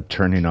he ended up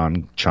turning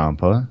on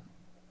Ciampa,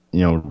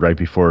 right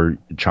before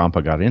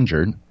Ciampa got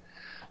injured.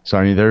 So,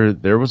 I mean,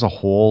 there was a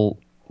whole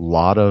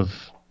lot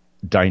of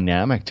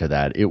dynamic to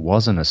that. It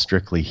wasn't a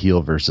strictly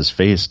heel versus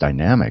face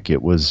dynamic.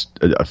 It was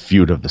a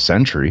feud of the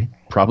century,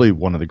 probably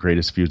one of the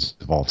greatest feuds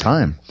of all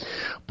time.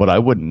 But I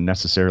wouldn't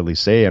necessarily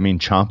say, I mean,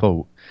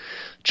 Ciampa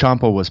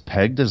was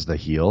pegged as the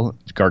heel,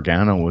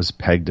 Gargano was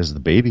pegged as the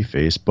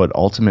babyface, but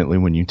ultimately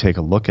when you take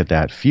a look at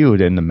that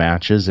feud and the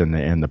matches and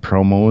the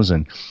promos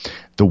and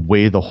the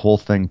way the whole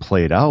thing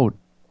played out,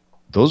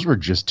 those were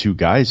just two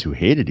guys who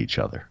hated each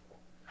other.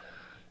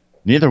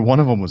 Neither one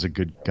of them was a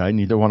good guy.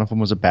 Neither one of them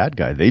was a bad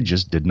guy. They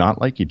just did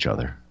not like each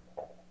other.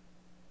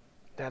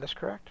 That is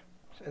correct.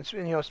 And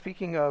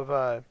speaking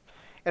of,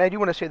 and I do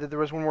want to say that there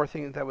was one more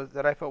thing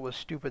that I felt was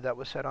stupid that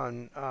was said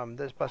on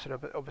this Busted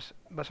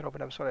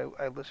Open episode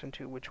I listened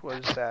to, which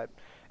was that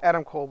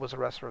Adam Cole was the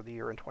Wrestler of the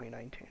Year in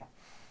 2019.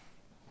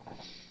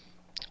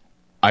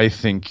 I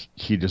think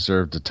he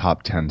deserved a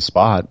top 10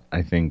 spot,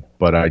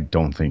 but I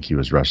don't think he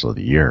was Wrestler of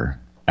the Year.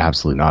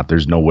 Absolutely not.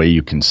 There's no way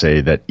you can say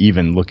that,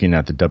 even looking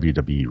at the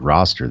WWE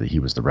roster, that he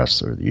was the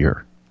Wrestler of the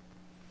Year.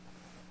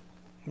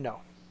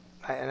 No.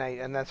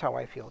 And that's how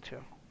I feel too.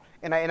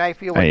 And I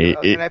feel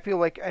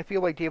like I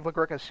feel like Dave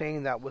LaGreca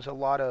saying that was a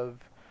lot of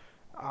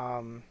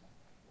what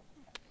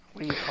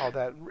do you call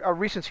that? A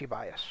recency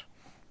bias,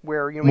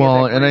 where he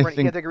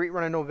had that great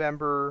run in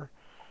November,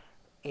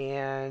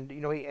 and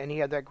he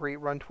had that great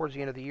run towards the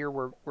end of the year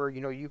where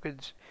you could,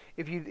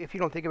 if you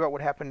don't think about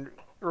what happened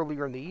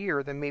earlier in the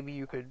year, then maybe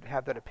you could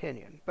have that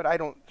opinion. But I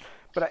don't.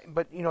 But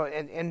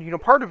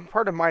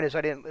part of mine is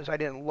I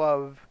didn't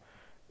love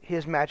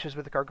his matches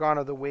with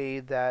Gargano the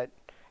way that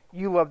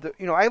you loved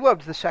I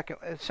loved the second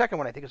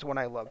one. I think is the one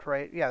I loved,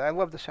 right? Yeah, I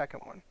loved the second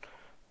one,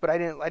 but I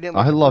didn't.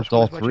 I loved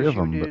all three of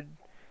them.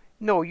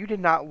 No, you did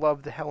not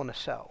love the Hell in a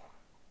Cell,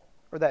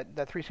 or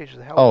that 3 Stages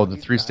of Hell. Oh, the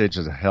 3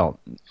 Stages of Hell.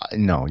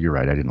 No, you're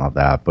right. I didn't love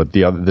that, but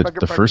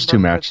the first two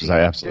matches I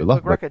absolutely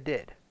loved. LaGreca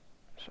did.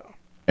 So.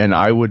 And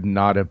I would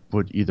not have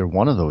put either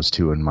one of those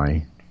two in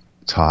my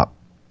top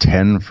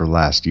 10 for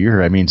last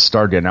year. I mean,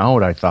 starting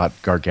out, I thought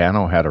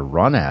Gargano had a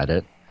run at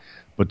it,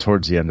 but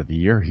towards the end of the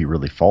year, he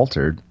really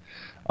faltered.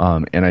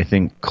 And I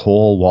think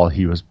Cole, while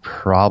he was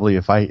probably,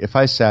 if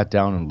I sat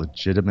down and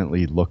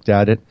legitimately looked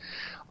at it,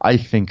 I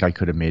think I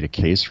could have made a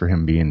case for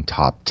him being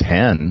top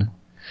 10,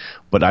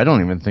 but I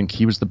don't even think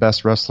he was the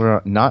best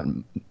wrestler. Not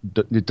even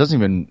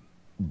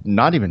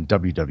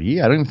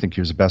WWE. I don't even think he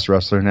was the best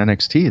wrestler in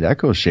NXT. That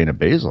goes Shayna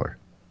Baszler.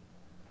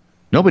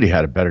 Nobody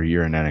had a better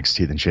year in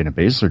NXT than Shayna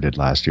Baszler did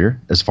last year,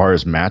 as far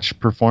as match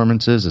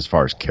performances, as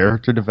far as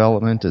character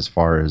development, as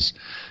far as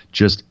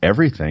just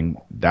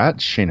everything. That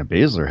Shayna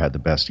Baszler had the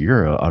best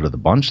year out of the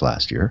bunch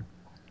last year.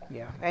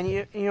 Yeah,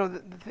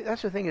 and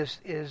that's the thing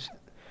is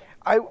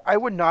I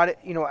would not,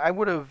 I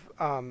would have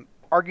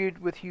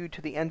argued with you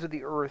to the ends of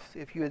the earth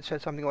if you had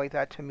said something like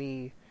that to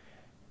me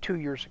 2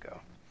 years ago.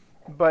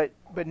 But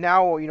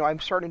now, I'm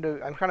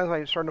kind of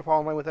like starting to fall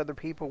in line with other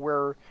people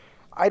where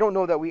I don't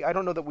know that we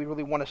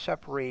really want to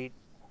separate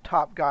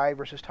top guy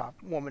versus top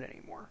woman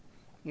anymore.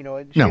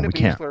 Shayna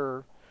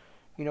Baszler,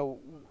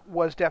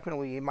 was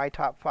definitely in my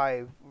top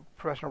 5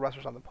 professional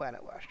wrestlers on the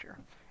planet last year,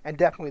 and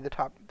definitely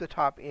the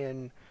top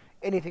in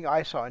anything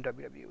I saw in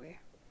WWE.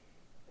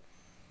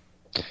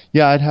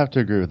 Yeah, I'd have to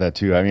agree with that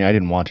too. I mean, I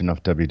didn't watch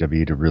enough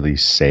WWE to really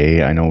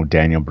say. I know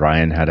Daniel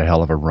Bryan had a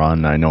hell of a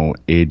run. I know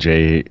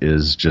AJ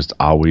is just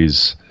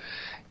always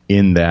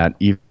in that,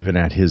 even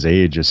at his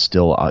age, is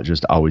still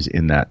just always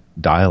in that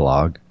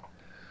dialogue.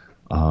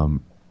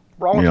 Rollins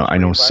I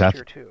know Seth.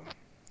 Year too,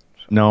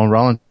 so. No,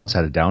 Rollins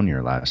had a down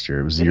year last year.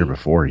 It was the year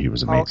before he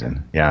was amazing.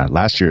 Okay. Yeah,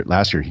 last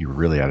year he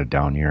really had a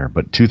down year.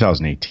 But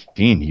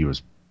 2018, he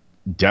was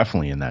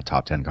definitely in that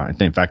top 10.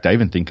 In fact, I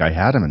even think I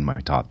had him in my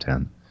top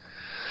 10.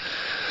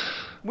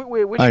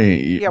 Wait, was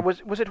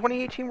it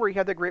 2018 where he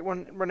had that great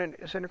run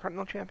as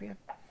Intercontinental Champion?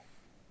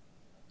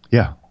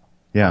 Yeah.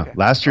 Okay.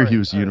 Last year he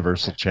was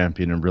Universal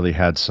Champion and really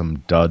had some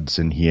duds,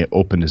 and he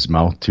opened his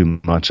mouth too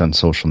much on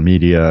social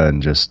media,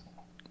 and just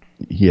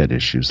he had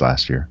issues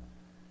last year.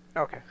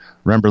 Okay.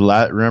 Remember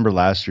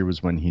last year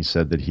was when he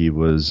said that he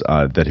was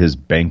that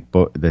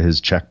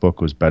his checkbook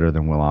was better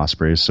than Will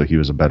Ospreay's, so he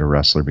was a better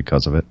wrestler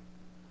because of it.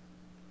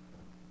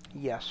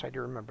 Yes, I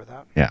do remember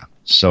that. Yeah.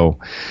 So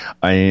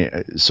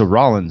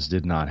Rollins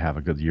did not have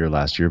a good year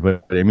last year,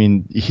 but I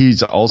mean,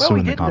 he's also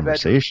in the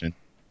conversation.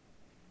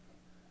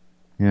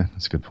 Yeah,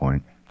 that's a good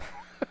point.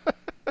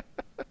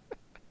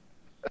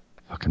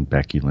 Fucking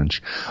Becky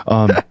Lynch.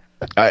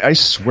 I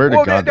swear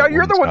to God. Now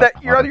you're the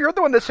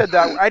one that said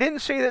that. I didn't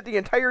say that the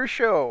entire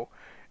show,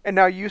 and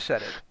now you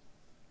said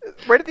it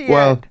right at the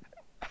end.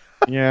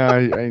 Yeah,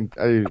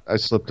 I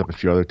slipped up a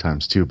few other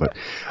times too, but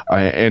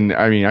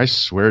I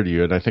swear to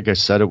you, and I think I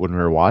said it when we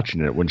were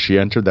watching it, when she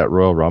entered that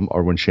Royal Rumble,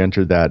 or when she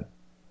entered that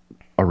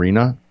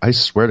arena, I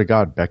swear to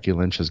God, Becky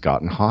Lynch has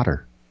gotten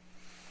hotter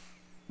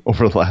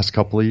over the last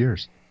couple of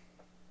years.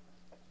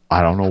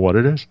 I don't know what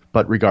it is,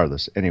 but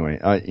regardless, anyway,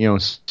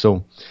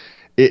 so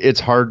it's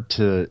hard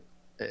to.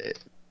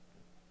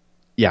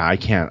 Yeah, I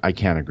can't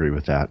agree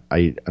with that.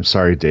 I'm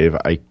sorry, Dave.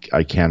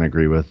 I can't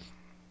agree with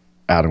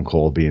Adam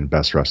Cole being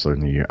best wrestler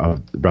in the year,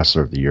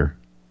 wrestler of the year.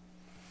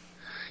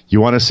 You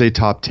want to say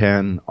top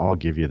 10? I'll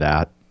give you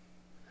that.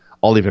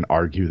 I'll even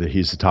argue that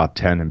he's the top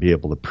 10 and be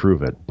able to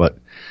prove it, but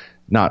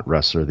not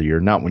wrestler of the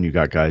year. Not when you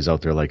got guys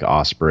out there like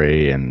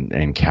Ospreay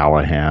and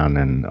Callahan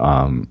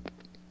and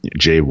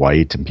Jay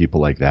White and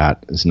people like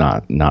that. It's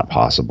not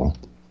possible.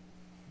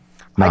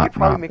 I could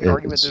probably make an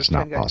argument. There's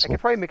 10 guys. I could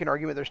probably make an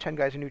argument. There's 10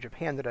 guys in New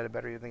Japan that had a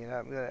better year than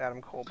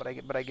Adam Cole, but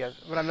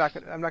I'm not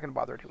going to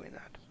bother doing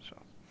that. So.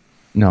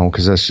 No,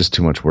 because that's just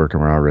too much work,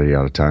 and we're already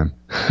out of time.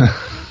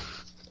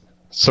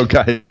 So,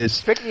 guys,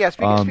 speaking of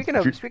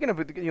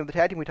the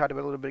tag team we talked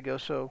about a little bit ago.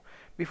 So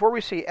before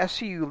we say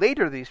 "see you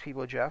later" to these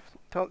people, Jeff,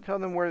 tell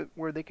them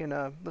where they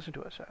can listen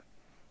to us at.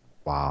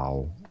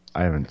 Wow,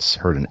 I haven't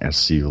heard an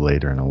 "see you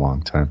later" in a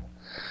long time.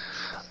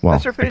 Well,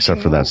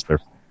 except for that's their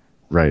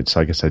right.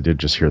 So I guess I did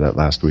just hear that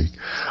last week.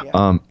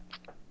 Yeah.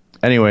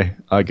 Anyway,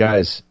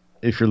 guys,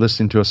 if you're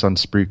listening to us on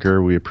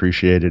Spreaker, we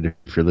appreciate it.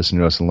 If you're listening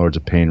to us on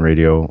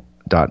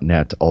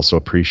LordsOfPainRadio.net, also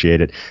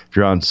appreciate it. If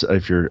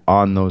you're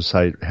on those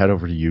sites, head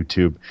over to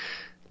YouTube.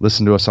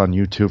 Listen to us on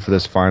YouTube for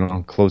this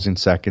final closing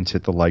seconds.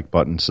 Hit the like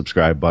button,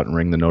 subscribe button,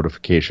 ring the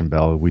notification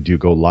bell. We do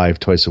go live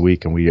twice a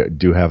week, and we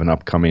do have an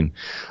upcoming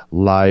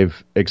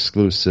live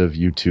exclusive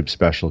YouTube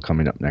special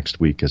coming up next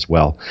week as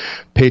well.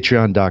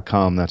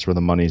 Patreon.com, that's where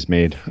the money's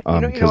made,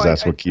 because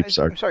that's what keeps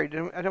our... I'm sorry,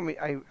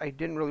 I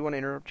didn't really want to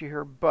interrupt you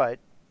here, but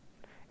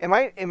am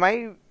I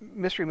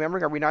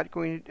misremembering?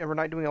 We're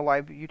not doing a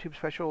live YouTube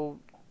special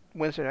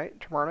Wednesday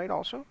night, tomorrow night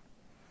also?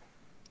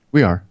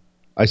 We are.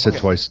 I said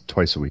twice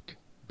a week.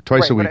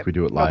 Twice a week we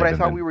do it live. No, but I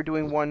thought we were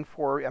doing one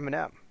for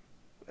Eminem,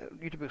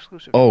 YouTube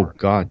exclusive. Oh,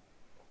 God.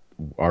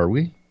 Are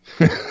we?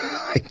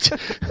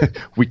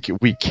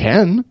 we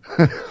can.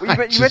 Well,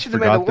 you mentioned the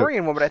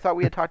Mandalorian one, but I thought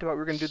we had talked about we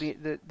were going to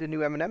do the new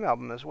Eminem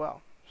album as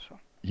well. So.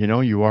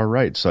 You are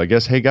right. So I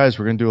guess, hey, guys,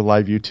 we're going to do a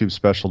live YouTube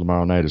special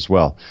tomorrow night as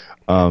well.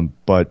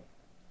 But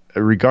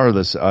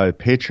regardless,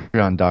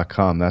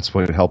 patreon.com, that's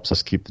what helps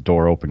us keep the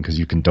door open, because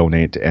you can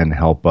donate and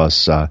help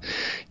us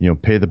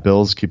pay the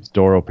bills, keep the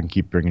door open,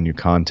 keep bringing you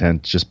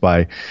content just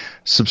by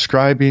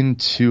subscribing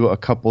to a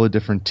couple of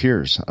different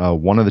tiers.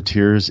 One of the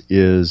tiers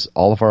is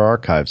all of our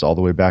archives, all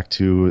the way back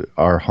to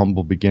our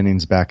humble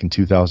beginnings back in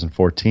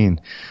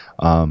 2014.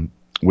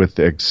 With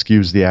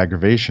Excuse the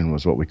Aggravation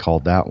was what we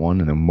called that one,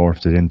 and then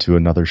morphed it into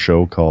another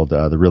show called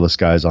The Realest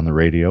Guys on the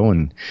Radio,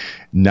 and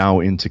now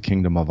into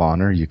Kingdom of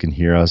Honor. You can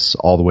hear us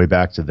all the way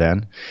back to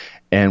then.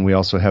 And we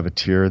also have a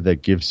tier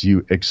that gives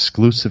you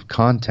exclusive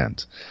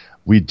content.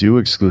 We do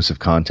exclusive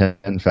content.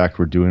 In fact,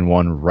 we're doing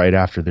one right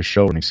after the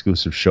show, an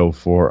exclusive show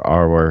for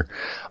our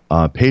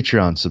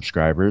Patreon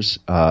subscribers,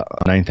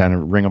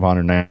 Ring of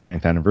Honor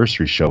 9th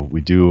Anniversary show. We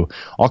do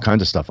all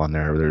kinds of stuff on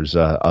there. There's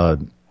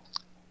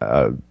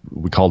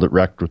we called it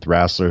Wrecked with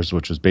Wrestlers,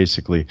 which was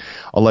basically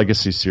a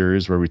legacy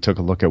series where we took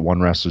a look at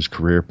one wrestler's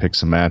career, picked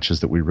some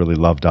matches that we really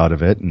loved out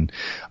of it, and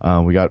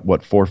we got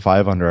 4 or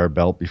 5 under our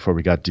belt before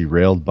we got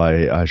derailed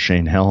by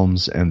Shane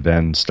Helms, and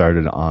then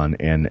started on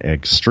an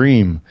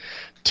extreme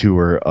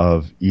tour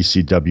of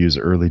ECW's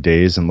early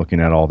days and looking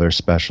at all their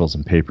specials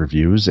and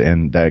pay-per-views,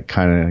 and that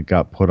kind of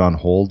got put on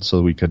hold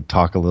so we could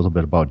talk a little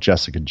bit about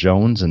Jessica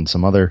Jones and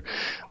some other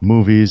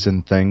movies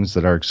and things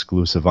that are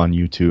exclusive on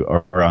YouTube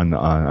or on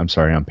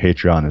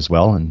Patreon as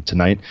well. And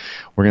tonight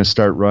we're going to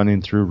start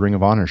running through Ring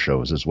of Honor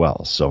shows as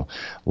well. So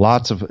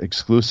lots of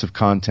exclusive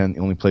content.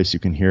 The only place you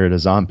can hear it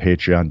is on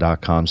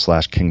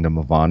patreon.com/Kingdom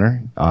of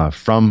Honor.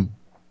 From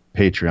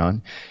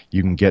Patreon,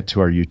 you can get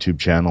to our YouTube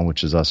channel,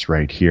 which is us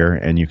right here,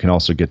 and you can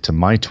also get to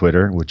my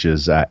Twitter, which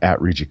is at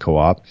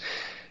RegiCoop.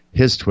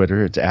 His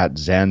Twitter, it's at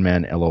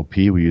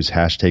ZanmanLOP. We use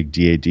hashtag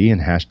DAD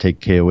and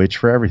hashtag KOH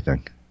for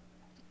everything.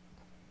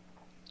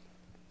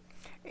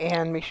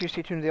 And make sure you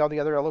stay tuned to all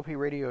the other LOP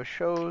radio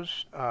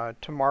shows.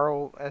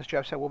 Tomorrow, as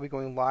Jeff said, we'll be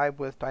going live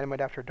with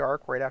Dynamite After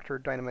Dark, right after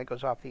Dynamite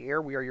goes off the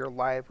air. We are your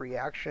live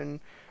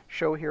reaction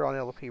show here on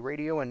LOP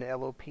Radio and the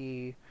LOP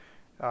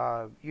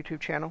YouTube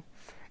channel.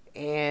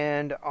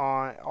 And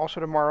also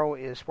tomorrow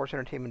is Sports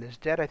Entertainment is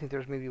Dead. I think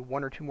there's maybe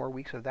 1 or 2 more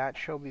weeks of that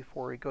show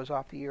before it goes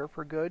off the air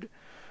for good.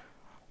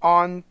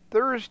 On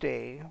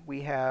Thursday,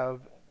 we have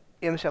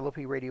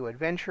MSLOP Radio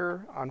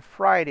Adventure. On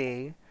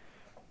Friday,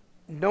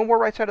 no more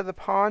Right Side of the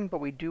Pond,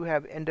 but we do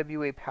have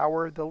NWA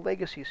Power, the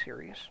Legacy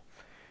Series.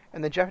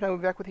 And then Jeff and I will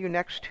be back with you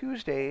next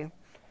Tuesday,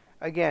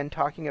 again, we're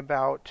talking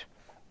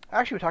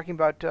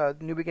about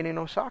New Beginning in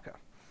Osaka.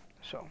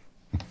 So...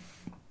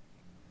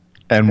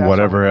 And that's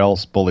whatever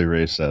else Bully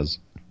Ray says.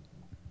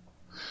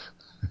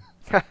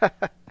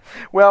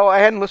 Well, I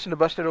hadn't listened to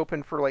Busted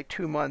Open for like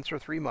 2 months or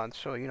 3 months,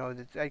 so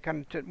I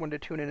kind of wanted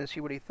to tune in and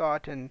see what he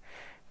thought, and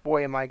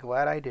boy, am I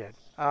glad I did.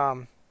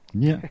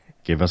 Yeah,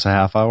 give us a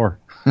half hour.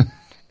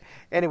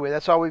 Anyway,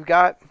 that's all we've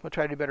got. We'll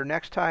try to do better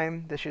next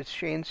time. This is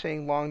Shane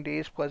saying long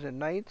days, pleasant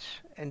nights,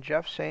 and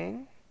Jeff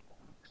saying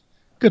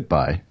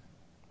goodbye.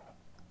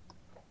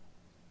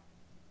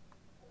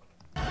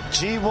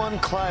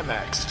 G1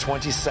 Climax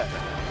 27.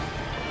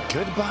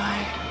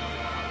 Goodbye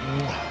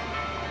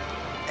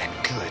and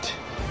good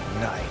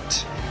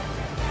night.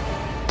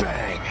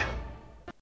 Bang.